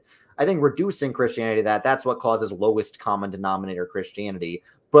connected. I think reducing Christianity to that's what causes lowest common denominator Christianity.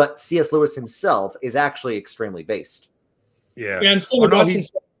 But C.S. Lewis himself is actually extremely based. Yeah, and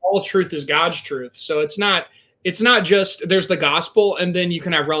all truth is God's truth. So it's not just there's the gospel and then you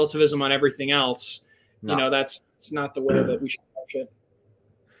can have relativism on everything else. No. You know, it's not the way that we should approach it.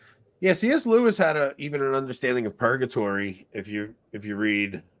 Yeah, C.S. Lewis had even an understanding of purgatory. If you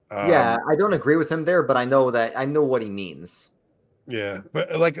read, I don't agree with him there, but I know what he means. Yeah,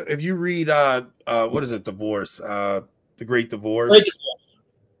 but like if you read, what is it? Divorce, the Great Divorce.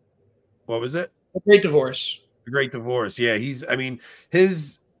 What was it? The Great Divorce. The Great Divorce. Yeah,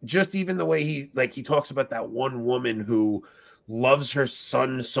 just even the way he talks about that one woman who loves her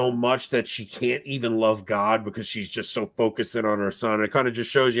son so much that she can't even love God because she's just so focused in on her son. It kind of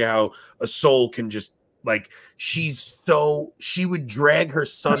just shows you how a soul can just, like, she would drag her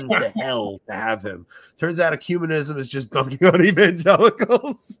son to hell to have him. Turns out ecumenism is just dunking on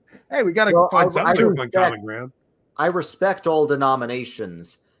evangelicals. Hey, we got to find some common ground. I respect all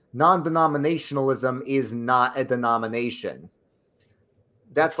denominations. Non-denominationalism is not a denomination.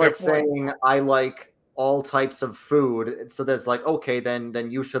 That's like saying I like all types of food. So that's like, okay,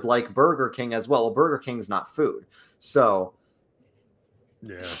 then you should like Burger King as well. Burger King's not food. So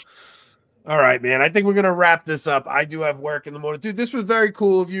yeah. All right, man. I think we're gonna wrap this up. I do have work in the morning. Dude, this was very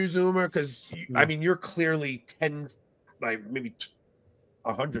cool of you, Zoomer, because you're clearly 10, like maybe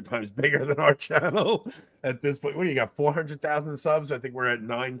 100 times bigger than our channel at this point. What do you got? 400,000 subs. I think we're at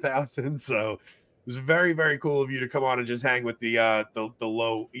 9,000. So it was very, very cool of you to come on and just hang with the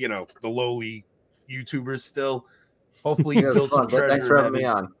low, the lowly YouTubers still. Hopefully you build some treasure. Thanks for having me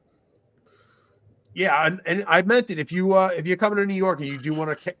on. Yeah, and I meant it. If you're coming to New York and you do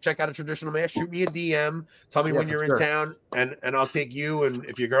want to check out a traditional mass, shoot me a DM. Tell me when you're in town, and I'll take you. And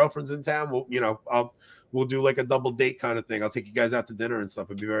if your girlfriend's in town, we'll do like a double date kind of thing. I'll take you guys out to dinner and stuff.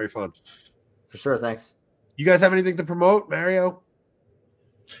 It'd be very fun. For sure. Thanks. You guys have anything to promote, Mario?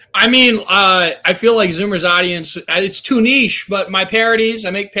 I mean, I feel like Zoomer's audience, it's too niche, but my parodies,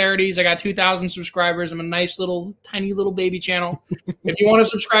 I make parodies. I got 2,000 subscribers. I'm a nice little, tiny little baby channel. If you want to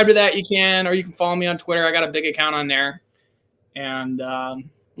subscribe to that, you can, or you can follow me on Twitter. I got a big account on there. And,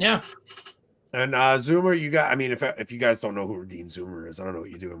 yeah. And Zoomer, you got, I mean, if you guys don't know who Redeemed Zoomer is, I don't know what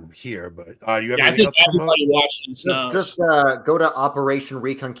you do here, but you have I think everybody watching knows. Just go to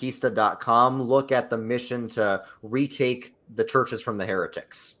operationreconquista.com, look at the mission to retake the churches from the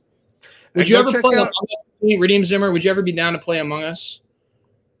heretics. Would you ever play Among Us, Redeemed Zoomer? Would you ever be down to play Among Us?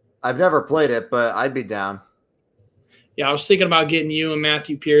 I've never played it, but I'd be down. Yeah, I was thinking about getting you and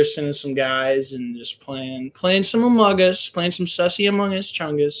Matthew Pearson and some guys and just playing some Among Us, playing some sussy Among Us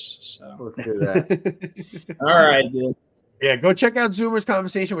chungus. So let's do that. All right, dude. Yeah, go check out Zoomer's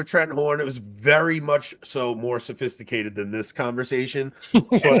conversation with Trent Horn. It was very much so more sophisticated than this conversation.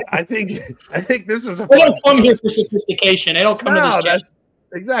 But I think this was a They don't come here for sophistication. They don't come to this chat.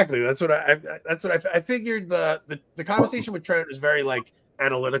 Exactly. That's what I figured. The conversation with Trent was very like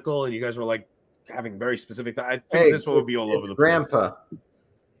analytical, and you guys were like having very specific. I think this one would be all over the Grandpa. place.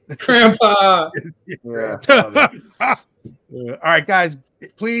 Grandpa. Yeah. All right, guys.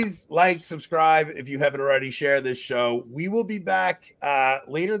 Please like, subscribe if you haven't already. Share this show. We will be back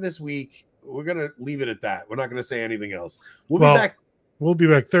later this week. We're gonna leave it at that. We're not gonna say anything else. We'll be back. We'll be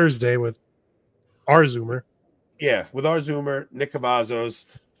back Thursday with our Zoomer. Yeah, with our Zoomer, Nick Cavazos.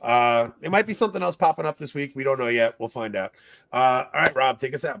 It might be something else popping up this week. We don't know yet. We'll find out. All right, Rob,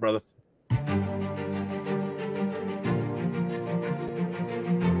 take us out, brother.